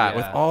 Yeah,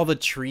 with all the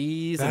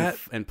trees That-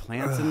 and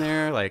plants in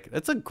there. Like,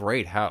 it's a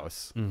great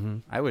house. Mm-hmm.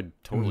 I would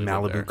totally live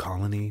Malibu there.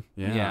 Colony.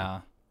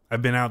 Yeah.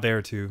 I've been out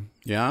there too.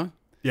 Yeah?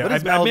 Yeah, What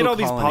is I made Malibu all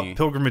these Colony?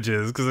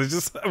 pilgrimages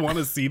because I want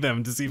to see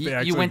them to see if they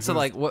actually You went to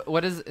exist. like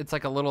what is it's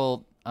like a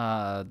little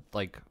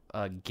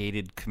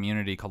gated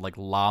community called like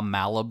La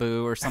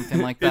Malibu or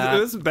something like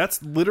that.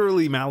 That's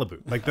literally Malibu.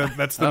 Like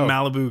that's the Oh.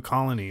 Malibu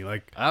Colony.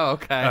 Like Oh,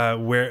 okay.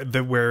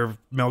 where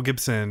Mel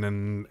Gibson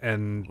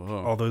and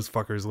Whoa. all those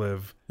fuckers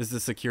live. Does the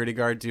security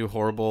guard do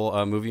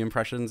horrible movie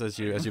impressions as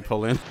you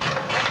pull in?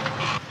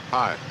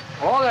 Hi.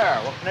 Hello there.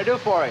 What can I do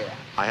for you?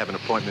 I have an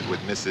appointment with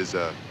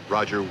Mrs.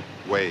 Roger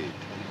Wade.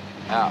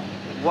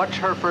 What's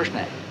her first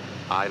name?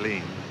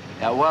 Eileen.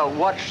 Well,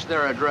 what's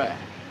their address?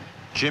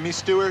 Jimmy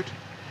Stewart?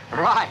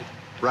 Right.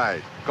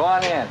 Right. Go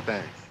on in.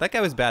 Thanks. That guy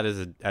was bad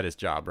at his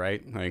job,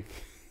 right? Like,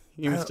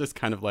 he was just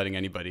kind of letting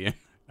anybody in,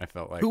 I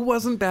felt like. Who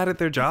wasn't bad at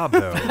their job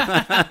though?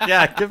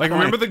 Yeah, good Like, point.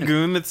 remember the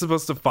goon that's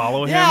supposed to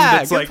follow him? Yeah,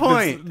 that's good like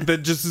point. that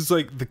just is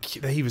like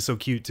he was so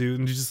cute too,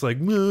 and he's just like,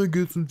 I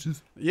guess I'm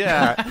just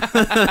Yeah.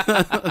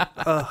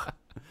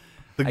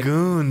 the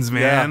goons,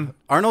 man. Yeah.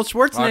 Arnold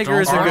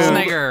Schwarzenegger is a Arnold goon.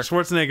 Schwarzenegger.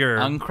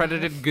 Schwarzenegger.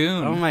 Uncredited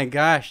goon. Oh my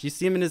gosh, you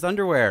see him in his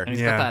underwear. And he's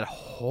Yeah. got that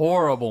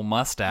horrible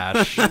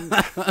mustache.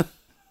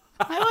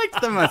 I liked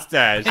the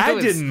mustache. I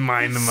was didn't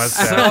mind the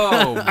mustache.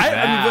 so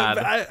bad.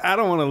 I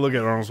don't want to look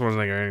at Arnold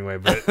Schwarzenegger anyway,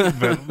 but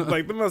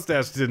like the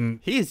mustache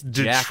didn't. He's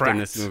jacked detract. in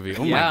this movie.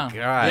 Oh Yeah. my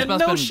god. This must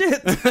no been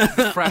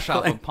shit. fresh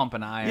off of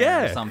Pumping Iron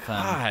Yeah. or something.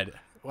 God.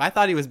 Well, I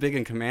thought he was big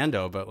in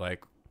Commando, but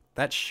like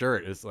that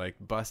shirt is like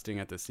busting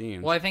at the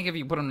seams. Well, I think if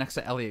you put him next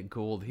to Elliot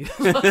Gould, he's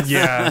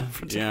Yeah.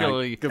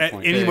 particularly good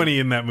point. Anybody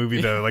in that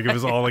movie though, like it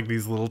was all like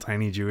these little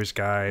tiny Jewish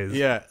guys.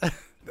 Yeah.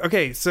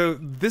 Okay, so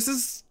this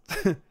is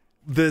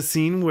the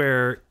scene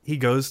where he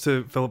goes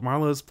to Philip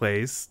Marlowe's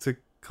place to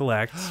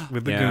collect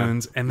with the Yeah.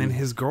 goons, and then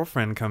his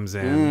girlfriend comes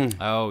in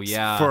Oh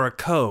yeah. for a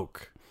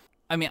Coke.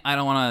 I mean, I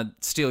don't want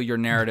to steal your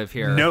narrative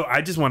here. No,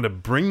 I just wanted to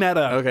bring that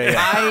up. Okay.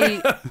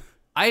 Yeah.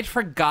 I had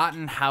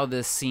forgotten how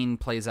this scene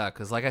plays out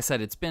because, like I said,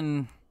 it's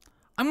been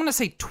I'm gonna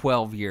say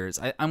 12 years.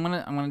 I'm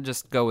gonna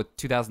just go with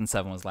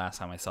 2007 was the last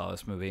time I saw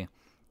this movie.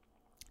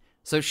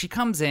 So she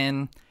comes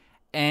in,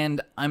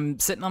 and I'm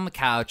sitting on the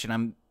couch, and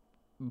I'm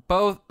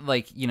both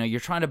like, you know, you're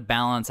trying to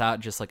balance out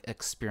just like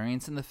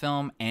experiencing the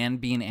film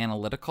and being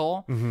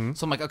analytical.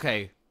 So I'm like,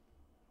 okay,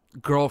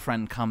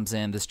 girlfriend comes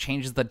in. This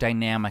changes the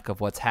dynamic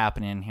of what's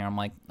happening here. I'm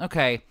like,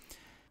 okay.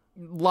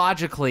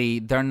 Logically,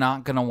 they're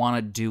not going to want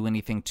to do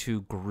anything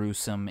too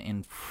gruesome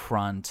in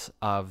front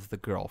of the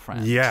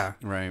girlfriend. Yeah.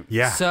 Right.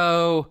 Yeah.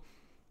 So,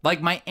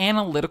 like, my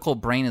analytical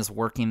brain is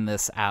working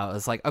this out.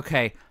 It's like,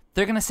 okay,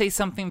 they're going to say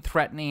something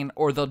threatening,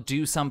 or they'll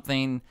do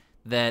something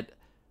that,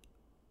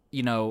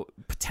 you know,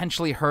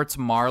 potentially hurts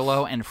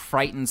Marlowe and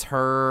frightens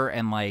her,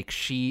 and, like,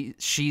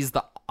 she's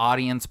the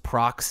audience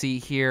proxy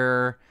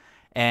here.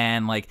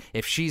 And, like,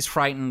 if she's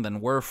frightened, then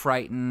we're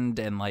frightened,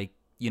 and, like,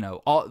 you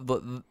know, all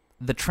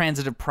the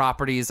transitive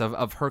properties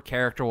of her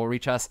character will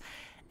reach us.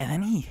 And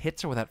then he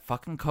hits her with that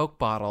fucking Coke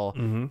bottle,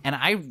 and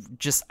I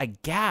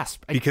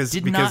gasped. I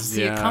did not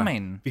see it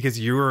coming. Because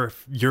you're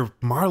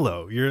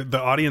Marlowe. The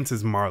audience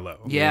is Marlowe.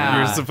 Yeah.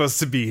 You're supposed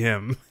to be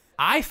him.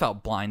 I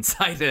felt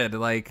blindsided.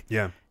 Like,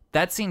 Yeah.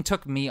 that scene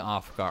took me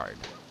off guard.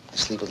 I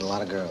sleep with a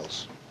lot of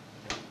girls,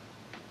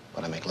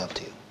 but I make love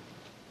to you,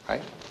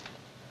 right?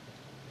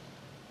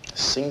 The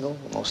single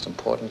most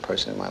important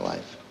person in my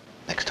life,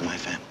 next to my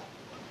family.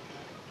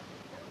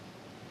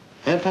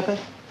 And Pepe?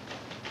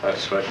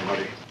 That's right,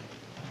 Marty.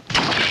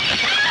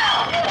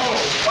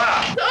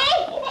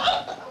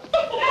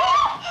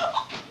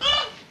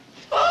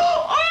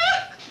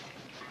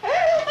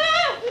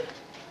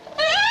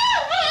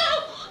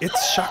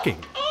 It's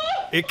shocking.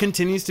 It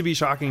continues to be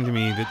shocking to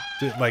me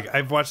that like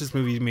I've watched this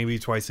movie maybe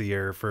twice a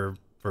year for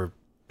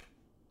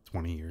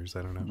 20 years,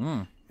 I don't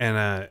know.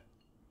 And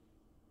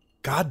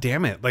god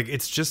damn it, like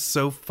it's just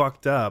so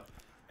fucked up.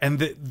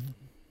 And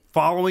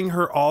following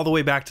her all the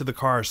way back to the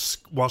car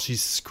while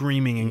she's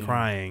screaming and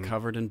crying,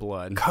 Covered in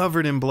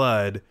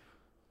blood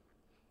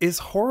is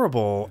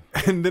horrible.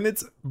 And then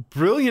it's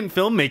brilliant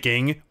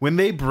filmmaking when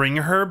they bring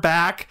her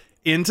back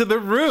into the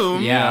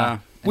room Yeah.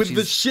 with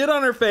the shit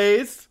on her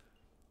face.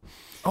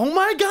 Oh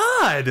my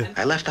god.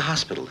 I left the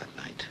hospital that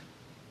night,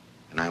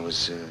 and I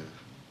was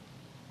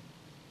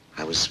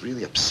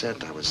really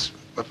upset.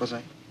 What was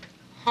I?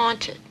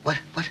 Haunted. What?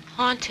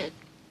 Haunted.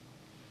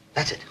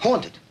 That's it,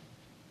 haunted.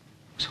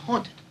 I was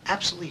haunted,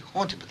 absolutely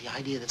haunted with the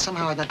idea that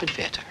somehow I'd not been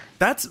fair to her.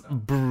 That's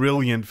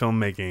brilliant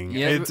filmmaking.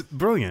 Yeah. It's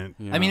brilliant.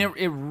 I mean,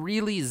 it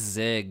really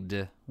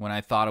zigged when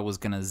I thought it was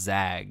gonna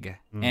zag,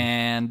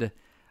 and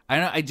I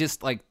don't know. I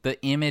just like the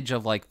image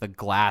of like the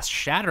glass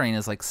shattering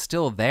is like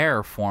still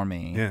there for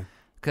me. Yeah.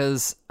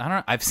 Because I don't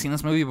know. I've seen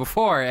this movie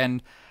before,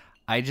 and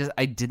I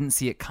didn't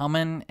see it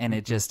coming, and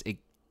it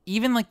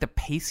even like the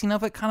pacing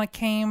of it kind of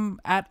came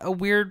at a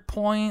weird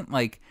point.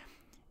 Like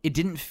it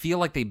didn't feel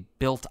like they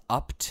built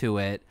up to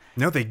it.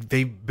 No,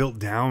 they built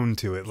down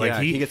to it. Like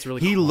Yeah, he gets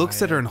really he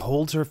looks at her quiet. and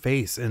holds her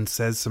face and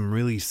says some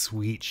really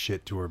sweet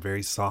shit to her,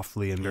 very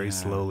softly and very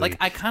slowly. Like,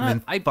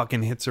 I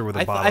fucking hits her with a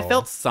I bottle.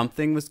 felt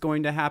something was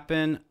going to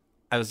happen.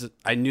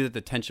 I knew that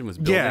the tension was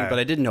building, Yeah. but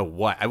I didn't know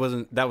what.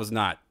 That was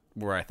not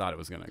where I thought it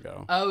was going to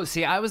go. Oh,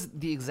 see, I was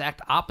the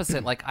exact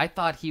opposite. Like, I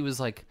thought he was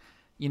like,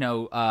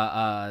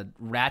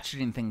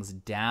 ratcheting things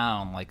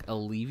down, like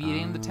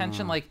alleviating the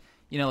tension. Like,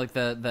 like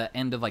the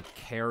end of like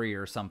Carrie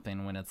or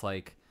something when it's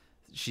like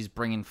she's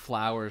bringing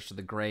flowers to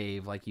the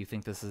grave. Like, you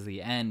think this is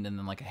the end, and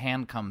then like a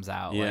hand comes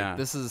out. Yeah. Like,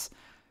 this is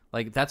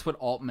like, that's what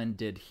Altman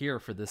did here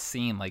for this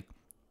scene. Like,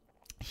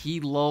 he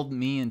lulled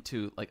me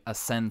into like a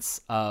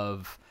sense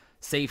of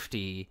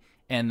safety,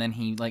 and then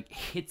he like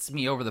hits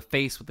me over the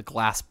face with the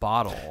glass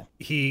bottle.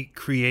 He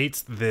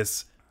creates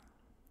this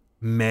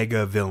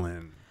mega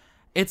villain,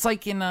 It's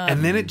like in a,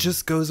 and then it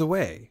just goes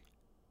away.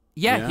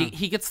 yeah.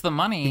 He gets the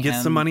money. He gets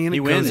and the money and He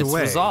it wins. goes It's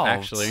away. resolved.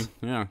 Actually,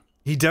 yeah.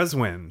 He does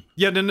win.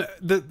 Yeah,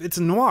 it's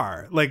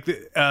noir. Like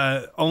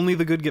only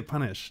the good get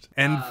punished,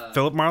 and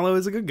Philip Marlowe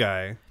is a good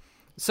guy.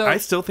 So I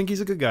still think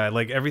he's a good guy.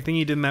 Like everything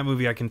he did in that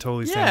movie, I can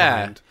totally stand Yeah,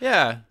 behind.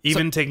 yeah.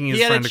 Even taking his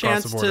he had friend a across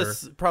chance the border.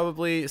 to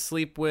probably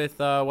sleep with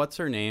what's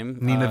her name,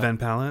 Nina Van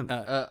Pallant.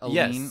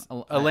 Yes,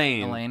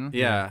 Elaine. Elaine.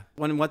 Yeah.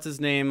 When what's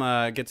his name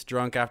gets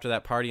drunk after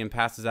that party and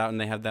passes out,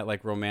 and they have that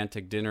like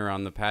romantic dinner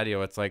on the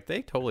patio. It's like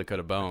they totally could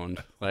have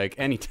boned like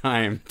any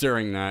time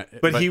during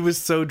that. but he was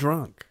so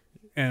drunk,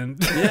 and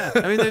yeah.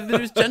 I mean, he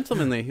was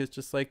gentlemanly. He was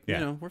just like,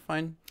 Yeah. we're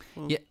fine.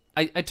 Well, Yeah,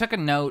 I took a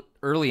note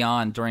early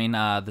on during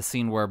the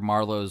scene where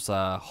Marlowe's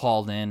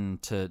hauled in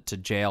to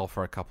jail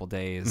for a couple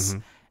days,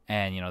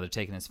 and they're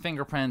taking his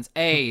fingerprints.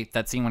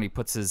 That scene when he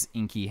puts his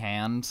inky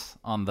hand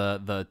on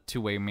the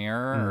two-way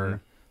mirror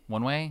or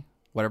one-way,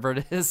 whatever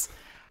it is,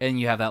 and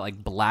you have that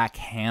like black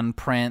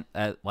handprint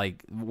at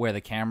like where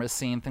the camera's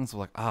seeing things. I'm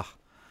like,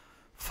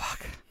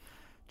 fuck.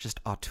 Just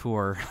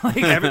auteur. Like,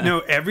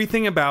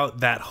 everything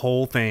about that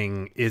whole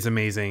thing is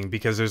amazing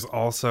because there's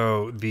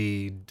also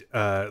the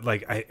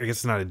I guess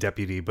it's not a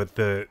deputy, but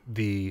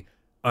the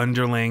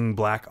underling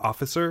black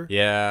officer,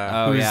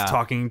 yeah. Oh, who's yeah.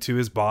 talking to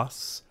his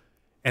boss,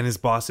 and his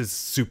boss is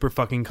super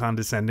fucking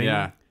condescending.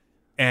 Yeah.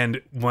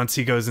 And once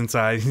he goes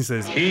inside, he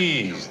says,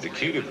 He's the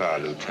cutie pie,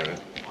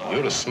 Lieutenant.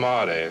 You're the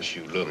smart ass,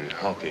 you little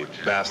hunky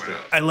bastard.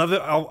 I love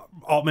that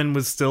Altman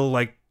was still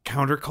like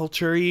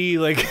counterculture-y,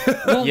 like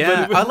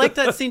Yeah, I like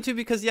that scene too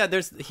because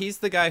he's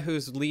the guy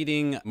who's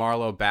leading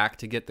Marlowe back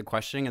to get the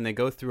questioning, and they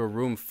go through a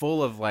room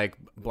full of like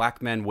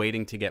black men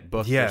waiting to get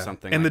booked or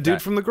something. And like the dude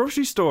that. from the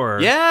grocery store,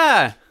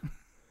 yeah,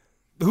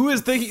 who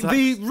is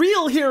the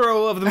real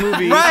hero of the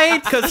movie,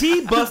 Right. Because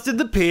he busted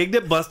the pig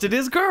that busted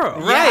his girl,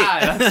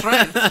 yeah, that's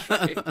right. That's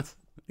right.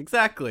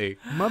 exactly.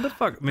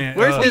 Motherfucker, man.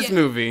 Where's his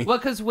movie? Well,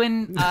 because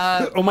when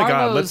Oh my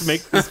god, let's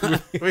make this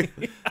movie.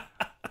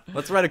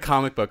 Let's write a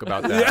comic book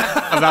about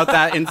that. About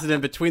that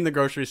incident between the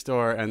grocery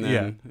store and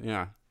then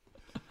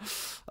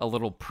a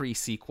little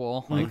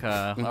pre-sequel, like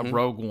a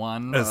Rogue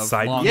One, A of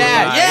side Long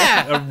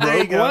quest. Goodbye. A There you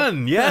Rogue go.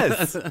 One,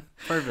 yes.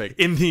 Perfect.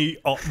 In the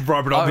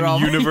Robert Altman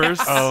Altman, universe,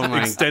 Oh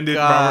my extended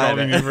God.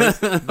 Robert Altman universe.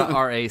 The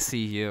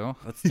RACU.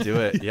 Let's do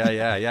it.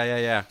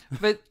 Yeah.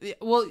 But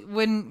well,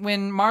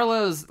 when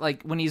Marlowe's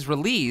like when he's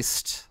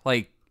released,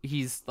 like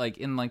he's like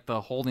in like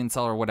the holding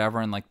cell or whatever,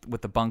 and like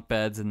with the bunk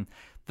beds, and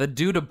the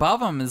dude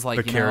above him is like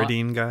The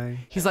Carradine guy.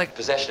 He's like,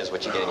 Possession is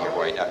what you get in here,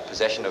 boy.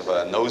 Possession of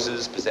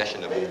noses,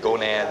 possession of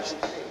gonads,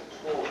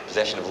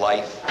 possession of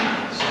life.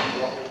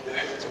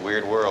 It's a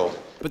weird world.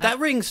 But that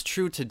rings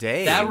true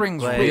today. that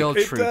rings Like, real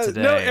It true does.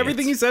 today. No,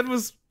 everything he said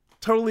was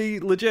totally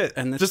legit.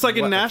 And this just like is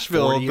in what,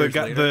 Nashville, 40 the years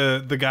guy, later?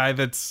 the guy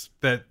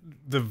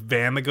the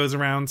van that goes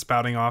around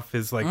spouting off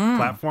his like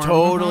platform.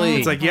 Totally.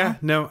 It's like, yeah,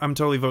 no, I'm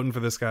totally voting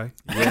for this guy.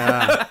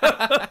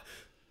 Yeah.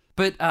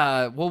 But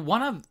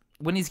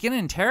when he's getting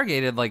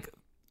interrogated, like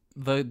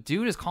the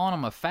dude is calling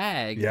him a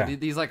fag. Yeah.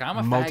 But he's like, I'm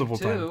a Multiple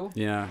fag too.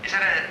 Yeah.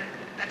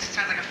 That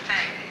sounds like a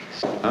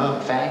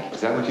fag. Fag?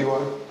 Is that what you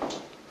are?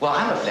 Well,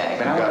 I'm a fag,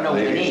 but I You want got to know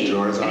what you ladies' need.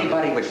 drawers on?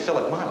 Anybody with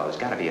Philip Marlowe's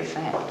got to be a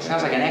fag.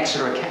 Sounds like an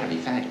Exeter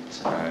Academy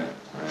fag.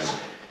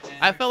 Right.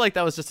 I felt like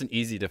that was just an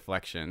easy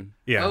deflection.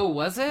 Yeah. Oh,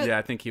 was it? Yeah,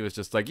 I think he was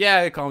just like,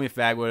 yeah, call me a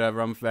fag, whatever.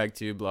 I'm a fag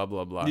too, blah,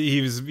 blah, blah. He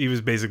was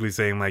basically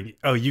saying like,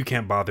 oh, you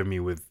can't bother me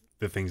with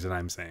the things that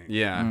I'm saying.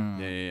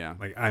 Yeah.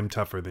 Like I'm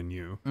tougher than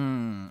you,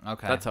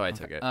 Okay. That's how I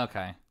took it.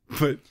 Okay.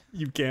 but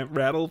you can't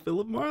rattle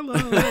Philip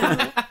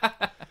Marlowe.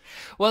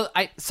 Well,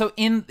 so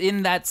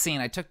in that scene,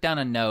 I took down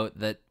a note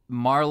that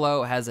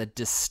Marlowe has a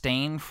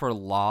disdain for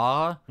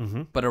law,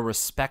 but a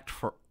respect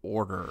for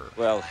order.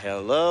 Well,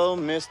 hello,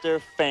 Mr.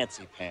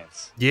 Fancy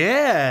Pants.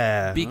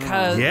 Yeah.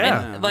 Because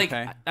Yeah. and, like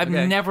Okay. I've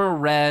Okay. never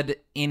read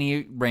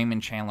any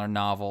Raymond Chandler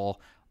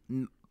novel.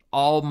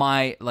 All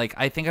my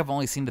I think I've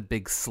only seen The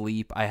Big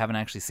Sleep. I haven't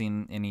actually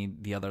seen any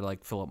of the other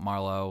like Philip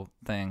Marlowe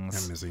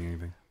things. I'm missing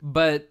anything.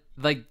 But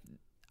like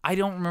I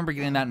don't remember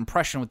getting that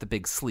impression with The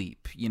Big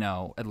Sleep,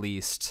 at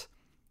least.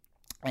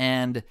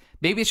 And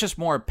maybe it's just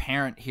more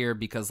apparent here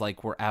because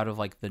like we're out of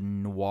like the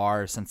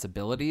noir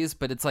sensibilities,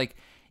 but it's like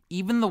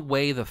even the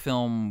way the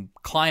film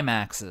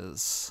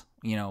climaxes,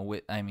 you know,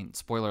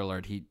 spoiler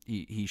alert,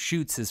 he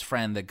shoots his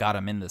friend that got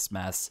him in this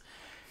mess.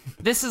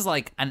 This is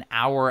like an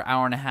hour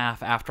and a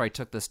half after I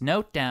took this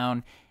note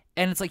down,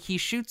 and it's like he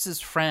shoots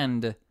his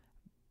friend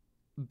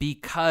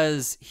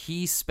because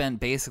he spent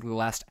basically the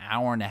last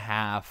hour and a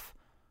half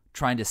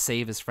trying to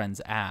save his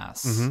friend's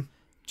ass,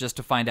 just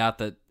to find out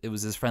that it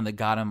was his friend that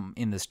got him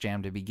in this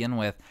jam to begin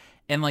with.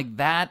 And like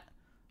that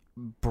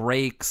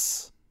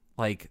breaks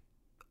like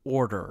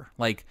order.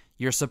 Like,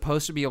 you're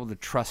supposed to be able to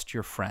trust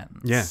your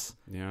friends.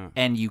 Yeah.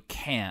 And you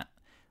can't.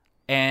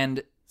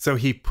 And so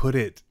he put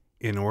it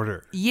in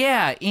order.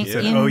 Yeah.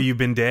 Oh, you've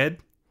been dead?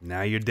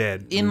 Now you're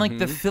dead. In like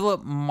the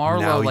Philip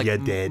Marlowe now like you're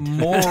dead.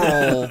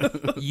 moral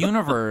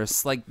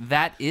universe, like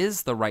that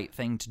is the right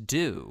thing to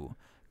do,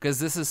 because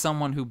this is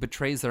someone who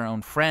betrays their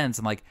own friends.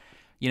 And like,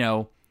 you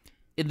know,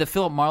 in the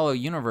Philip Marlowe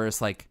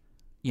universe, like,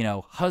 you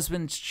know,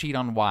 husbands cheat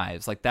on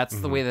wives. Like that's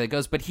the way that it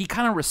goes. But he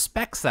kind of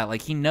respects that.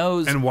 Like he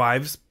knows. And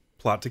wives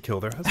plot to kill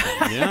their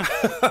husbands. Yeah.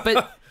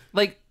 But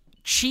like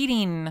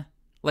cheating,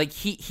 like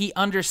he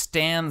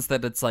understands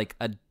that it's like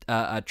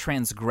a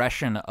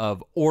transgression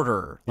of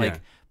order.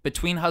 Like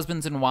between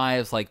husbands and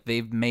wives, like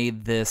they've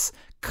made this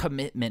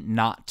commitment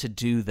not to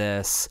do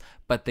this,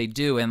 but they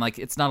do. And like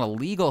it's not a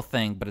legal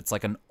thing, but it's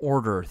like an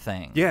order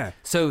thing. Yeah.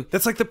 So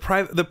that's like the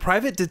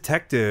private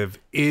detective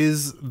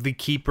is the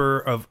keeper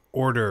of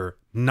order,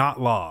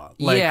 not law.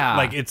 Like,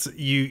 like it's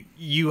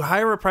you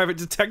hire a private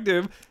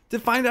detective to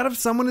find out if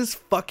someone is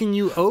fucking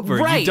you over.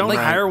 Right, You don't like,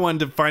 hire one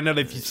to find out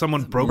if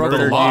someone broke the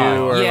Murdered law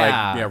you or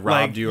Yeah.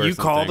 robbed you or you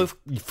something. call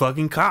the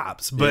fucking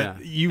cops,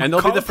 but you And they'll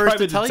be call the a first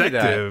to private tell you that,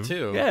 detective.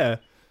 too. Yeah.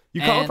 You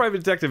call a And- private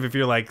detective if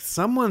you're like,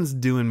 someone's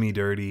doing me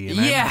dirty. And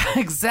yeah,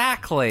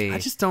 exactly. I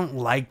just don't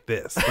like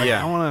this. Like,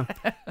 Yeah. I want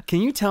to.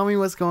 Can you tell me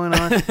what's going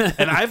on?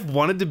 And I've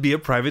wanted to be a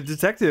private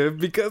detective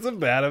because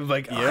of that. I'm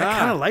like, oh, I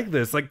kind of like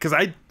this, like, because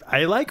I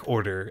like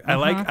order. I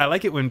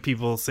like it when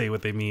people say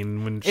what they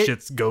mean, when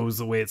shit goes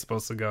the way it's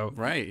supposed to go.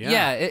 Right. Yeah.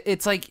 Yeah,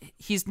 it's like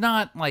he's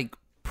not like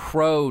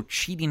pro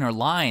cheating or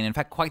lying. In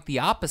fact, quite the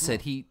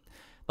opposite. He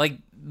like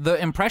the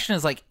impression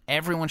is like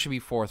everyone should be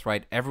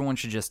forthright. Everyone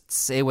should just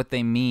say what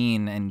they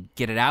mean and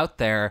get it out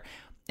there.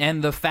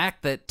 And the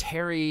fact that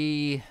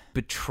Terry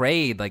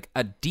betrayed like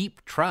a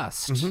deep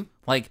trust,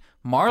 like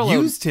Marlowe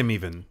Used him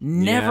even.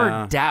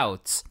 never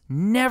doubts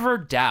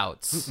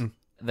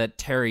that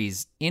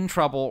Terry's in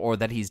trouble or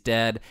that he's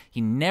dead.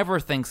 He never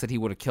thinks that he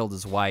would have killed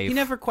his wife. He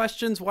never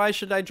questions, why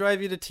should I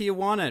drive you to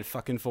Tijuana at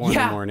fucking 4 in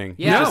the morning?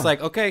 Yeah. He's just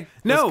like, okay,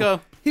 let's go.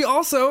 He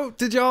also,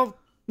 did y'all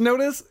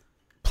notice,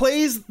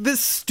 plays this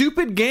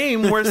stupid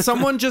game where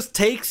someone just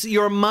takes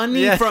your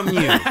money from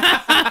you.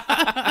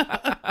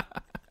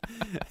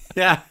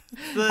 Yeah.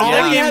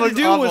 All he had to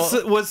do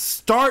was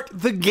start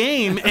the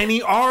game, and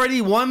he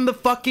already won the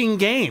fucking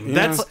game.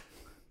 Yeah.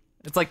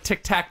 It's like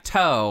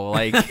tic-tac-toe.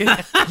 Like,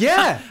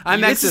 Yeah.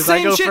 I'm it's the X's, I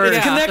same go shit. first.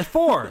 It's Connect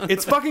 4.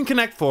 It's fucking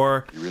Connect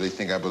 4. You really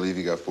think I believe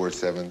you got 4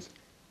 7s?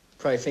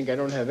 Probably think I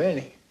don't have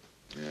any.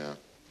 Yeah.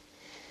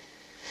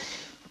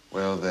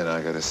 Well, then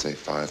I gotta say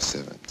 5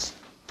 7s.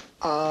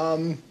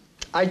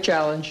 I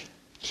challenge.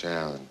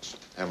 Challenge.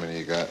 How many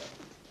you got?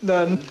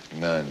 None.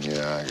 None.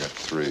 Yeah, I got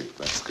 3.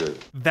 That's good.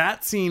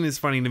 That scene is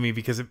funny to me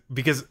because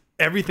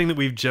everything that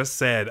we've just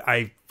said,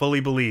 I fully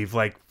believe.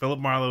 Like, Philip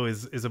Marlowe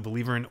is a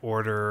believer in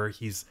order.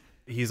 He's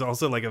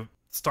also like a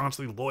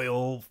staunchly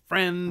loyal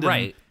friend,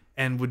 Right.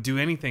 And would do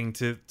anything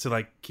to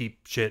like keep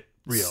shit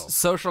real.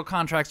 social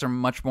contracts are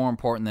much more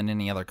important than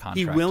any other contract.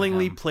 He to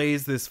willingly him.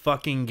 plays this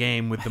fucking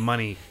game with the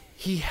money.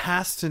 He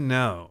has to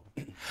know,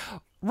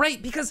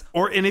 Right, because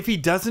and if he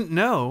doesn't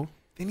know,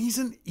 then he's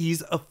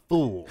a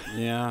fool.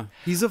 Yeah.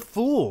 He's a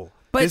fool.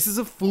 But- this is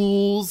a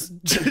fool's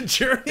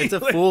journey. It's a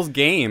fool's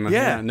game.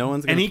 Yeah. No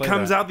one's going and to he play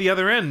comes that. out the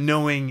other end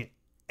knowing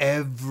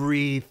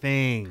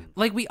everything.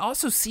 like we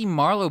also see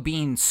Marlowe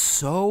being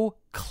so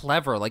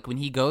clever, like when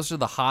he goes to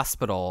the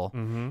hospital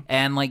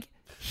and like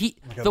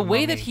the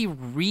way that he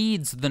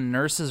reads the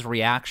nurse's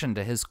reaction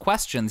to his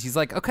questions, he's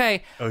like,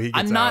 okay, he gets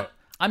I'm not out.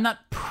 I'm not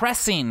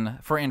pressing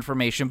for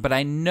information, but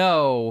I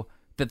know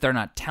that they're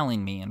not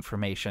telling me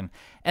information.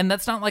 And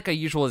that's not like a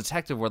usual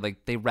detective where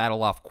like they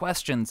rattle off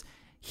questions.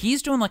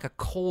 He's doing like a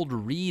cold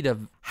read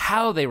of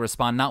how they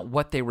respond, not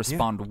what they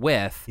respond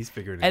with. He's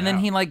figured it And then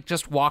out. he like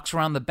just walks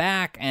around the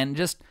back and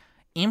just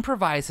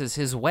improvises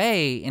his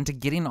way into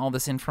getting all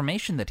this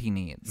information that he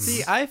needs.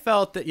 See, I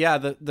felt that,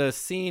 the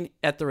scene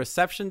at the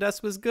reception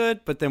desk was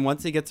good, but then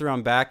once he gets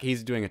around back,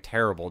 he's doing a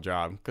terrible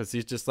job because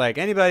he's just like,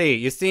 anybody,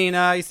 you seen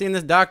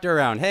this doctor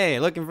around? Hey,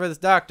 looking for this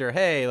doctor.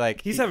 Hey,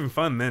 like He's having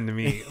fun then to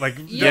me. Like,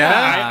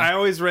 Yeah. I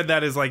always read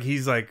that as like,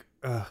 he's like,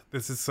 ugh,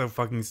 this is so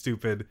fucking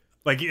stupid.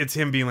 Like, it's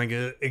him being like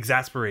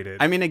exasperated.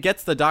 I mean, it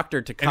gets the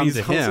doctor to come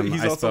to him.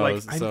 He's I also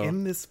suppose, like, I'm so.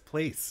 in this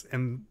place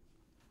and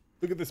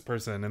look at this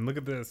person and look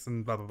at this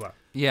and blah, blah, blah.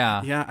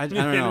 Yeah. Yeah, I don't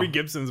know. Henry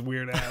Gibson's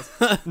weird ass.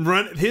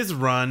 His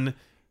run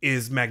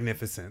is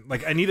magnificent.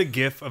 Like, I need a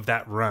gif of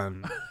that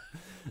run.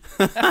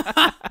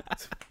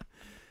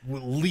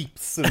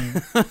 Leaps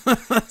and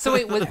So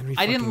wait, Henry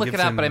I didn't fucking look it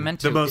up, but I Gibson, meant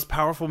to. The most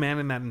powerful man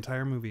in that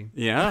entire movie.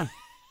 Yeah.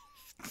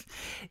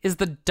 Is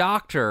the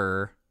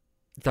doctor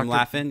From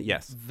Laugh-In?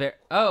 Yes.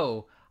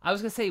 I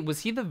was gonna say,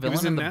 was he the villain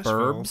was in in The Nashville.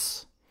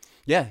 Burbs?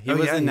 Yeah, he Oh,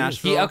 was yeah, in he is.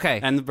 Nashville Okay.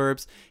 and The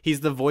Burbs. He's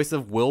the voice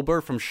of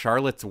Wilbur from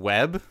Charlotte's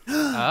Web,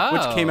 Oh.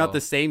 which came out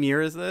the same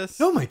year as this.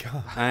 Oh my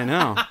god. I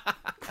know.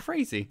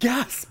 Crazy.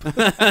 Gasp.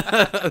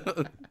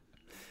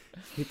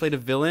 He played a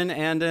villain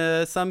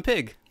and some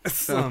pig.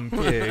 Some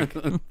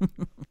pig.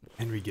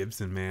 Henry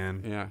Gibson,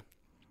 man. Yeah.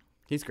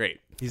 He's great.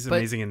 He's But-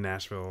 amazing in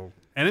Nashville.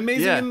 And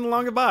amazing Yeah. in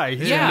Long Goodbye.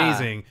 He's Yeah.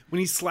 amazing. When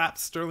he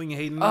slaps Sterling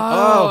Hayden.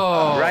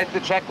 Oh. Write the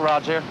check,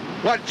 Roger.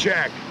 What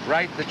check?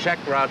 Write the check,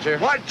 Roger.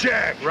 What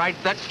check?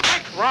 Write the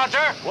check,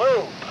 Roger.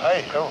 Whoa,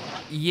 hey, oh.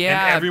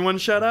 Yeah. And everyone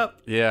shut up.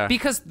 Yeah.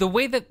 Because the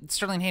way that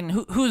Sterling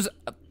Hayden, who's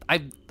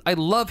I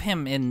love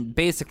him in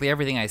basically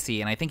everything I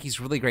see, and I think he's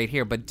really great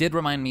here, but did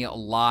remind me a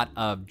lot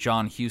of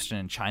John Huston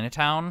in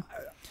Chinatown.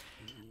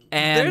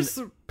 And There's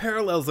some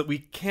parallels that we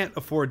can't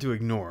afford to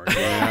ignore.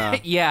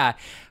 yeah,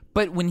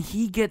 but when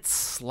he gets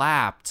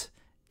slapped,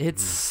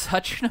 it's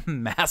such an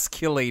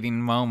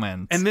emasculating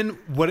moment. And then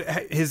what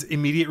his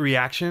immediate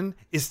reaction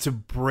is to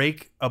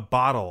break a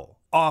bottle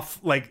off,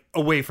 like,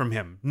 away from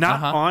him.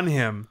 Not on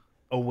him,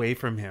 away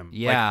from him.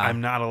 Yeah. Like,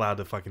 I'm not allowed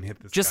to fucking hit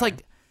this just guy.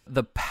 like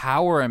the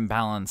power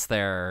imbalance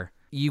there,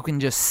 you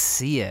can just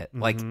see it,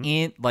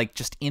 like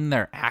just in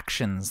their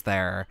actions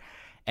there.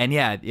 And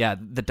yeah,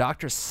 the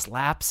doctor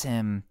slaps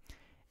him,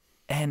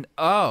 and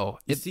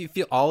you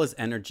feel all his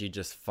energy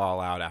just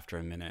fall out after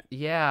a minute.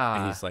 yeah,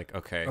 And he's like,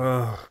 okay.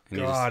 Oh, And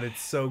he God,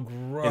 it's so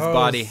gross. his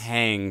body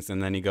hangs,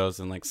 and then he goes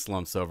and like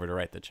slumps over to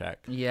write the check.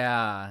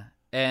 yeah,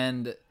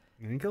 and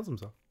And he kills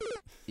himself.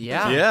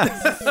 yeah.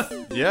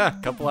 Yeah.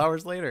 A couple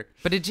hours later.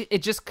 But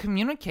it just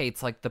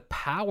communicates like the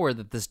power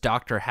that this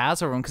doctor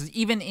has over him, because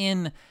even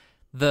in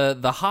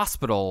the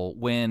hospital,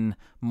 when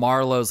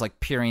Marlowe's like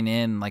peering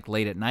in like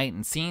late at night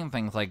and seeing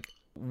things, like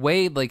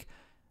Wade, like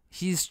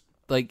he's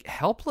like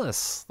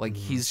helpless, like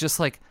he's just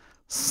like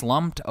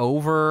slumped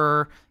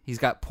over, he's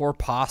got poor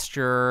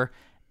posture,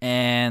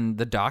 and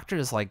the doctor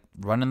is like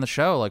running the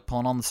show, like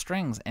pulling on the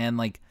strings, and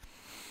like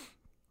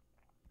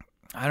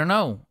I don't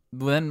know,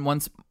 then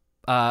once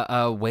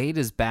Wade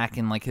is back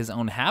in like his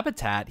own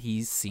habitat,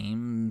 he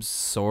seems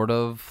sort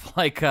of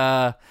like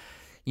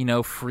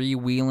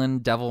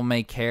freewheeling, devil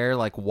may care,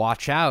 like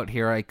watch out,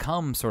 here I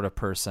come sort of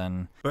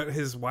person. But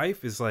his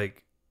wife is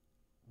like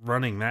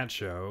running that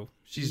show.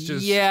 She's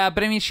just Yeah,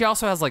 but I mean, she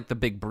also has like the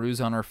big bruise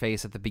on her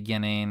face at the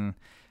beginning,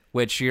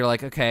 which you're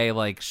like, okay,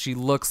 like she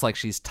looks like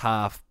she's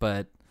tough,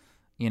 but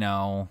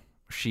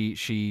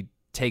she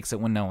takes it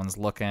when no one's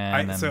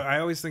looking. So I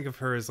always think of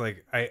her as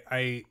like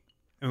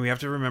and we have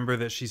to remember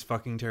that she's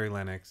fucking Terry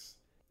Lennox.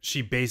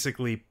 She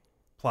basically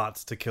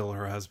plots to kill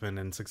her husband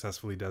and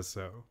successfully does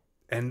so.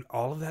 And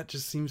all of that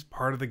just seems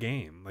part of the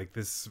game. Like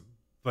this,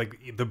 like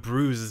the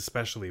bruise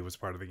especially was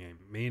part of the game.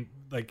 I mean,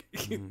 like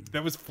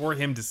that was for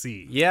him to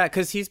see. Yeah,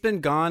 because he's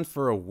been gone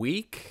for a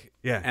week.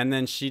 Yeah. And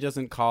then she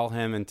doesn't call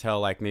him until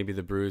like maybe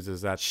the bruise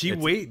is at She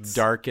its waits.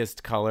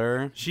 darkest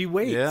color. She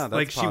waits. Yeah, that's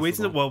like she waits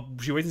possible.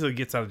 she waits until he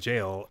gets out of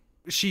jail.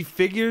 She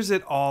figures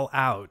it all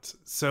out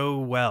so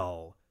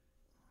well.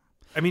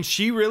 I mean,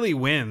 she really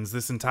wins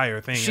this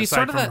entire thing, She's aside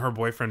sort of from that- her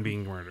boyfriend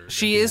being murdered.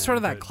 She is sort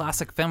of that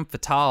classic femme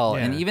fatale,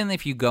 and Yeah. even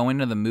if you go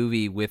into the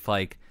movie with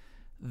like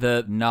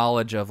the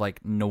knowledge of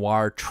like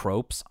noir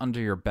tropes under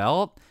your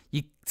belt,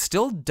 you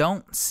still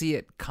don't see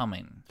it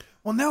coming.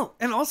 Well, no,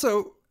 and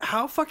also,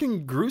 how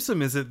fucking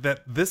gruesome is it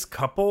that this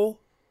couple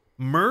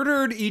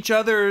murdered each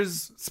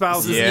other's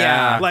spouses?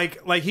 Yeah.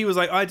 Like he was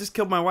like, oh, I just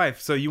killed my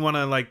wife, so you want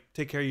to like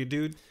take care of your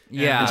dude?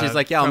 Yeah. And she's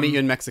like, yeah, I'll meet you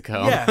in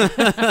Mexico.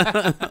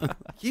 Yeah.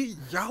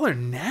 Y'all are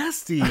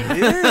nasty. Ew.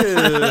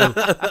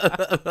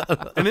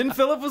 And then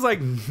Philip was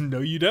like, no,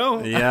 you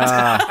don't.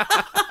 Yeah.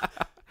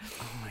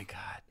 Oh my God.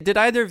 Did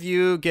either of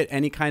you get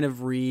any kind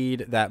of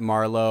read that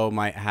Marlowe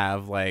might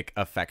have like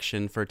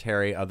affection for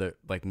Terry, other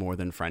like more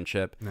than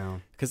friendship?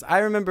 No. Because I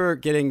remember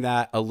getting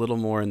that a little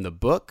more in the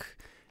book,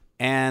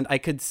 and I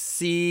could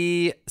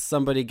see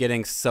somebody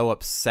getting so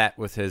upset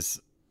with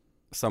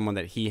someone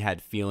that he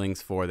had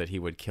feelings for that he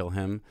would kill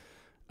him.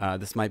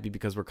 This might be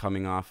because we're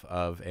coming off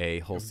of a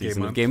whole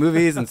season of month. gay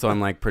movies, and so I'm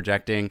like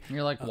projecting.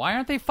 You're like, why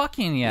aren't they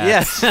fucking yet?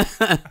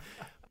 Yes.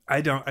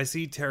 I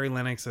see Terry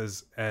Lennox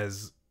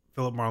as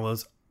Philip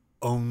Marlowe's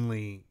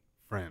only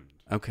friend.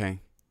 Okay.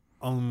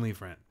 Only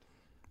friend.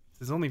 It's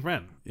his only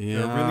friend.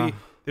 Yeah.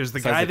 There's the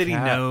Besides guy the that he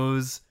cat.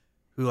 knows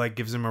who like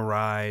gives him a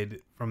ride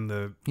from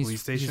the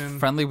police station. He's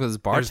friendly with his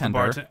There's the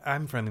bartender.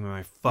 I'm friendly with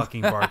my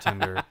fucking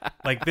bartender.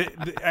 Like,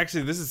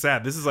 actually, this is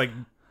sad. This is like,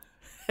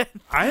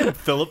 I'm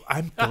Philip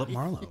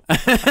Marlowe.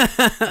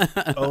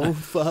 Oh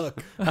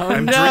fuck!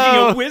 I'm no.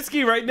 drinking a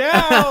whiskey right now.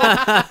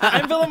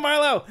 I'm Philip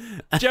Marlowe.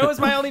 Joe is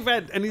my only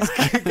friend, and he's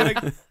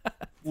gonna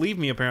leave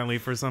me apparently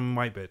for some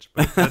white bitch.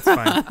 But that's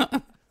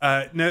fine.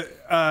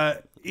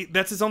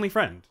 That's his only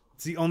friend.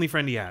 It's the only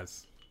friend he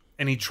has.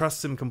 And he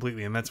trusts him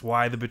completely, and that's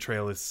why the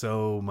betrayal is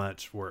so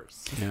much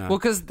worse. Yeah. Well,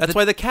 'cause that's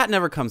why the cat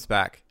never comes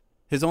back.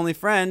 his only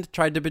friend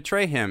tried to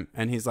betray him,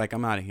 and he's like,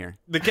 I'm out of here.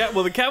 The cat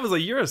was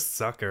like, you're a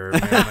sucker,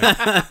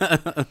 man.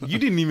 Like, you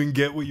didn't even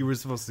get what you were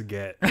supposed to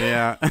get.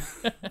 Yeah.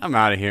 I'm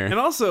out of here. And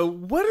also,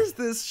 what is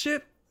this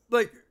shit?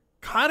 Like,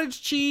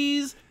 cottage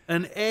cheese,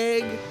 an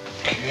egg?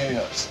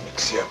 Chaos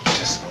mix you up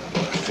just one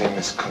of the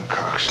famous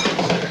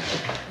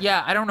concoctions.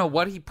 Yeah, I don't know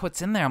what he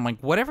puts in there. I'm like,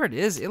 whatever it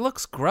is, it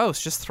looks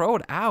gross. Just throw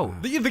it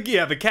out.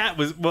 The cat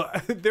was, well,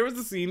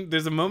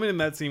 there's a moment in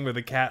that scene where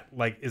the cat,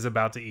 like, is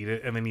about to eat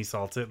it, and then he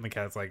salts it, and the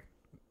cat's like,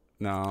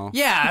 no.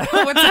 Yeah,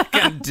 what's that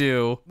gonna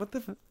do? What the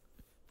fuck?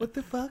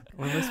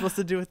 What am I supposed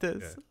to do with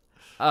this?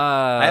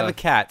 I have a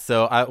cat,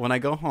 so when I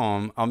go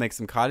home, I'll make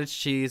some cottage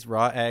cheese,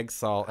 raw egg,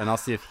 salt, and I'll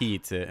see if he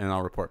eats it, and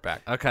I'll report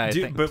back.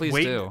 Okay, but please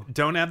wait, do.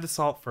 Don't add the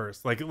salt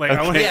first. Like Okay,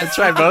 I want to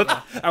try both.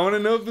 I want to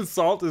know if the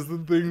salt is the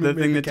thing that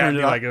made the cat turned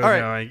be it like, off. oh All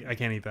no, right. I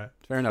can't eat that.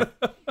 Fair enough.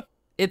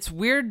 It's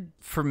weird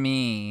for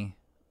me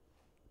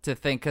to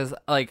think, because,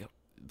 like,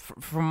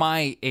 for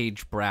my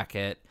age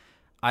bracket,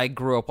 I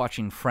grew up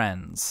watching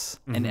Friends,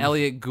 and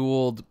Elliot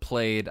Gould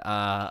played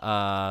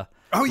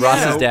Oh yeah,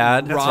 Ross's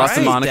dad. That's Ross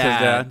and right. Monica's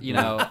dad. You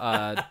know,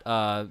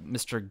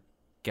 Mr.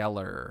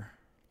 Geller.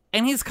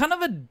 And he's kind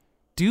of a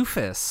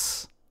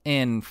doofus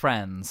in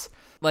Friends.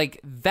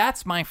 Like,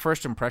 that's my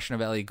first impression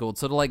of Elliot Gould.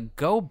 So to, like,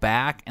 go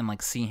back and,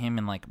 like, see him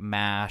in, like,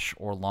 MASH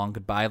or Long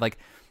Goodbye, like,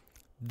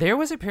 there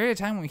was a period of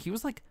time where he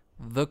was, like,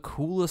 the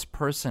coolest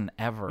person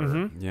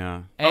ever.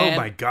 Yeah. And, Oh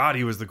my god,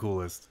 he was the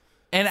coolest.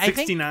 And I think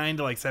 69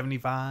 to like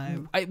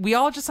 75. we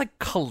all just, like,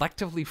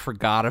 collectively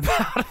forgot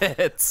about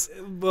it.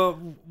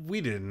 Well,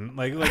 we didn't.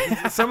 Like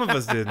some of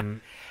us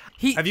didn't.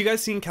 Have you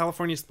guys seen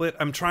California Split?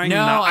 I'm trying No,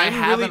 not. I I'm really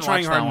haven't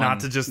trying watched hard that not one.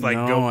 to just like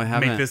No, go I make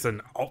haven't. this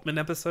an Altman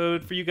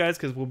episode for you guys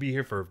because we'll be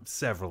here for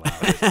several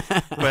hours.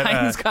 But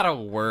Mine's gotta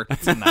work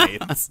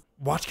tonight.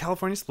 watch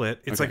California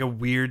Split. It's like a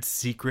weird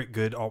secret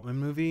good Altman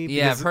movie.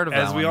 Yeah, I've because heard of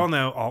as that we one. all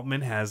know,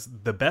 Altman has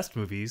the best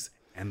movies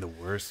and the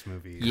worst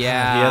movies.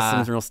 Yeah. He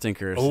has some real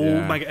stinkers. Oh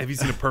yeah. my god, have you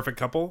seen A Perfect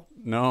Couple?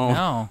 No.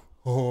 No.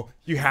 Oh,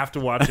 you have to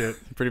watch it.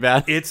 Pretty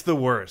bad. It's the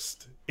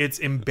worst. It's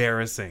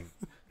embarrassing.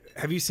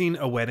 Have you seen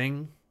A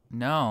Wedding?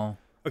 No.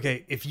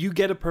 Okay, if you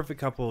get A Perfect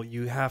Couple,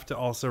 you have to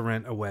also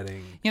rent A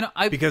Wedding. You know,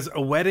 Because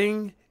A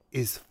Wedding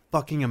is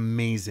fucking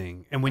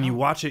amazing. And when you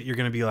watch it, you're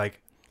going to be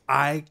like,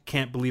 I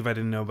can't believe I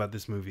didn't know about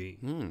this movie.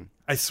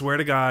 I swear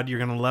to God, you're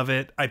going to love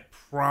it. I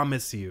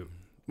promise you.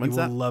 When's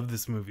you will that? love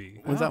this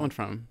movie. When's that one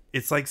from?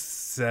 It's like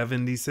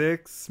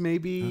 76,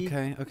 maybe.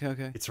 Okay.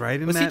 It's right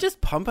in Was that. he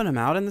just pumping them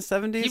out in the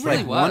 70s? He really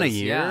like one a was,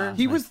 year? yeah.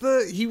 He was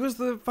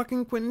the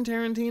fucking Quentin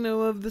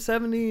Tarantino of the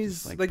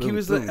 70s. Like, Like he boom,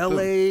 was boom, the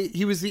LA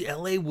he was the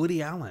LA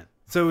Woody Allen.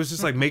 So it was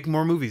just like make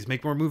more movies.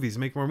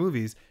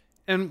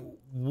 And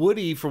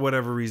Woody, for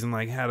whatever reason,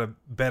 like had a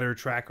better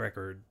track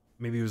record.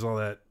 Maybe it was all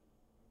that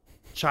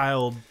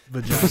child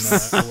vagina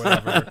or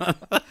whatever.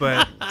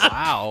 But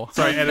Wow.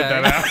 sorry, edit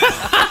that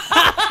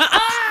out.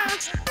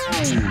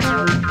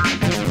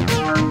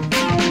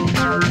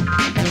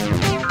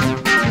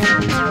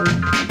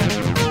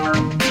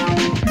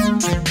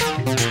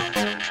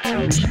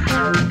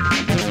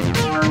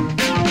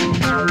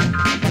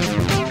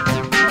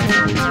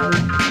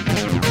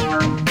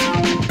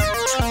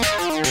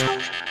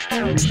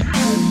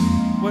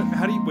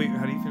 How do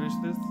you finish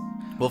this?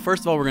 Well,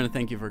 first of all, we're going to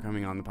thank you for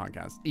coming on the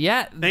podcast.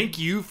 Yeah. Thank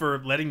you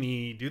for letting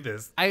me do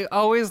this. I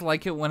always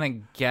like it when a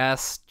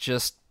guest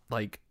just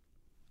like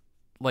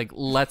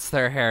lets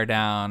their hair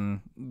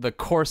down, the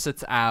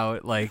corset's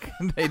out, like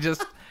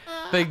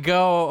they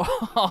go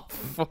all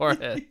for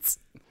it.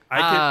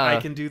 I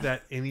can do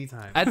that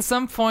anytime. At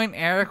some point,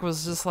 Eric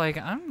was just like,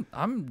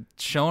 "I'm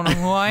showing him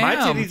who I My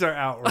am." titties are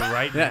out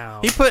right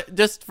now. He put,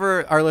 just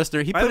for our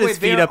listener, he By put the way, his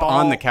feet they're up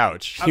on all- the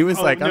couch. He was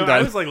like, no, I'm done.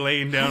 I was like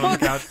laying down on the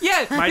couch.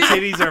 Yeah. My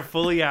titties are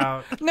fully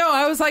out. No,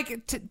 I was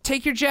like,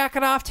 take your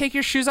jacket off, take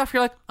your shoes off.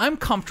 You're like, I'm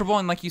comfortable,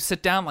 and like you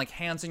sit down, like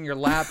hands in your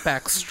lap,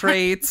 back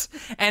straight,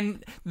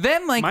 and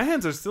then like My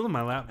hands are still in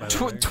my lap, by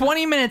the way.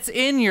 20 minutes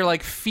in, your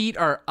like feet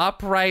are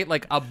upright,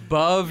 like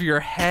above your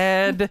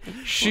head,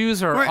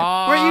 shoes are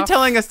off. Weren't you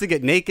telling us to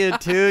get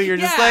naked too? You're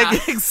just Yeah,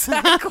 like,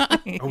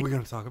 exactly. Are we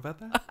going to talk about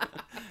that?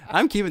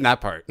 I'm keeping that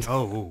part.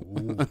 Oh.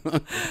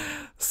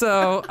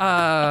 So,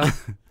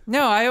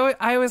 no, I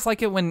always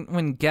like it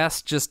when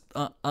guests just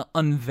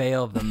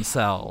unveil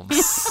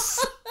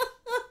themselves.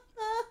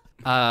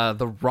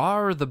 The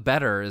rawer the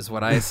better is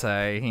what I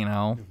say, you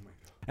know.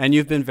 And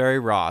you've been very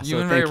raw, You've so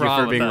been thank very you raw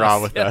for with being us.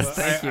 raw with Yes, us.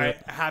 thank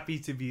you. Happy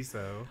to be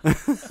so.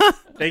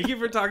 Thank you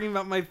for talking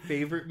about my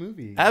favorite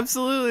movie.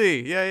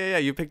 Absolutely. Yeah.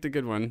 You picked a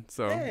good one.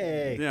 So,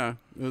 Hey. yeah,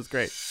 it was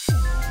great.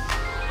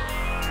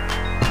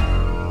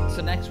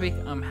 So next week,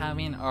 I'm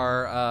having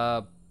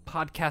our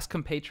podcast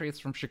compatriots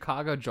from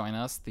Chicago join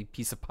us, the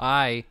Piece of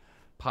Pie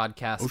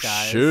podcast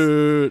guys.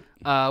 Shoot.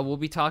 We'll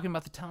be talking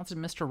about the talented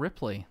Mr.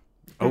 Ripley.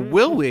 Oh,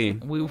 will we?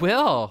 We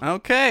will.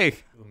 Okay.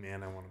 Oh,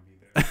 man, I want to be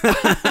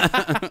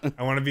there.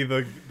 I want to be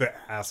the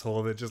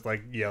asshole that just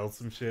like yells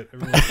some shit.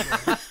 Every once in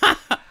a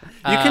while.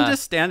 You can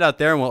just stand out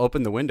there and we'll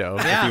open the window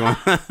if you want.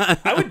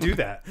 I would do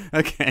that.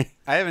 Okay.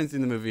 I haven't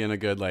seen the movie in a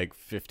good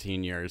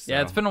 15 years. So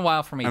Yeah, it's been a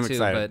while for me I'm too.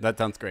 excited. But That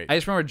sounds great. I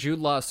just remember Jude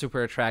Law is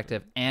super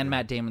attractive and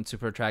Matt Damon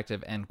super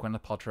attractive and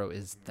Gwyneth Paltrow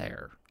is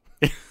there.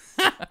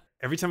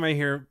 Every time I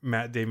hear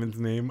Matt Damon's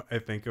name, I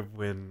think of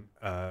when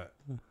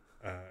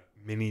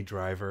Minnie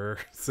Driver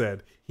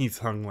said he's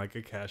hung like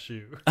a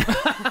cashew.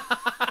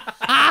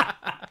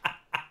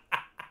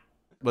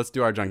 Let's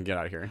do our junk and get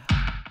out of here.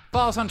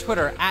 Follow us on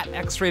Twitter at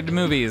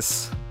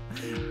XRatedMovies.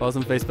 Follow us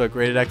on Facebook,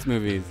 Rated X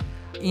Movies.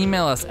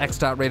 Email us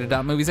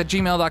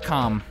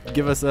x.rated.movies@gmail.com.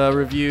 Give us a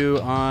review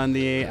on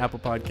the Apple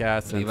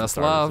Podcasts. Leave and us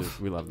some love.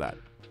 stars. We love that.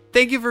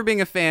 Thank you for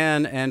being a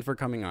fan and for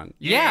coming on.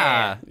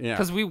 Yeah, Yeah.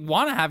 because we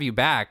want to have you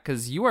back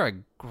because you are a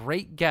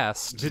great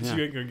guest. Bitch,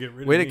 you ain't gonna get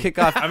rid Way of to me. kick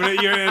off. I'm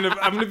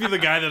gonna be the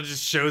guy that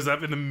just shows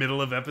up in the middle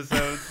of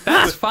episodes.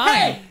 That's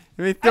fine.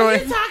 You're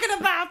talking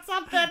about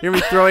something. You're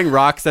gonna be throwing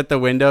rocks at the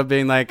window,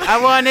 being like,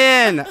 "I want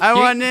in. I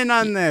want in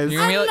on this."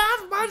 You're gonna be like,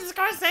 love Martin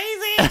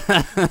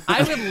Scorsese.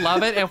 I would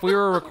love it if we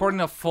were recording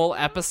a full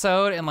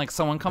episode and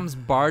someone comes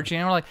barging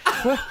in and we're like,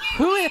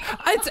 who is?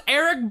 It's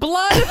Eric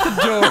Blood at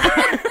the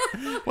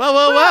door.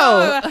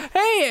 Whoa.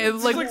 Hey,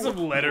 It's like some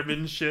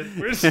Letterman shit.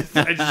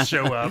 I just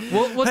show up.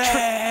 We'll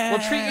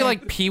treat you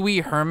like Pee Wee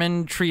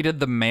Herman treated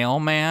the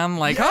mailman.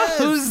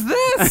 Who's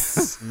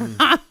this?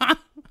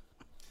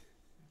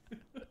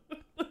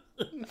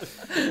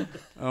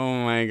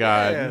 Oh my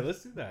god. Yeah,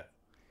 let's do that.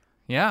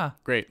 Yeah.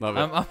 Great. Love it.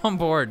 I'm on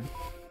board.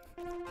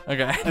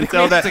 Okay.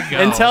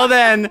 Until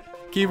then,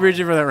 keep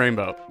reaching for that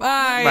rainbow.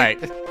 Bye.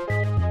 Bye.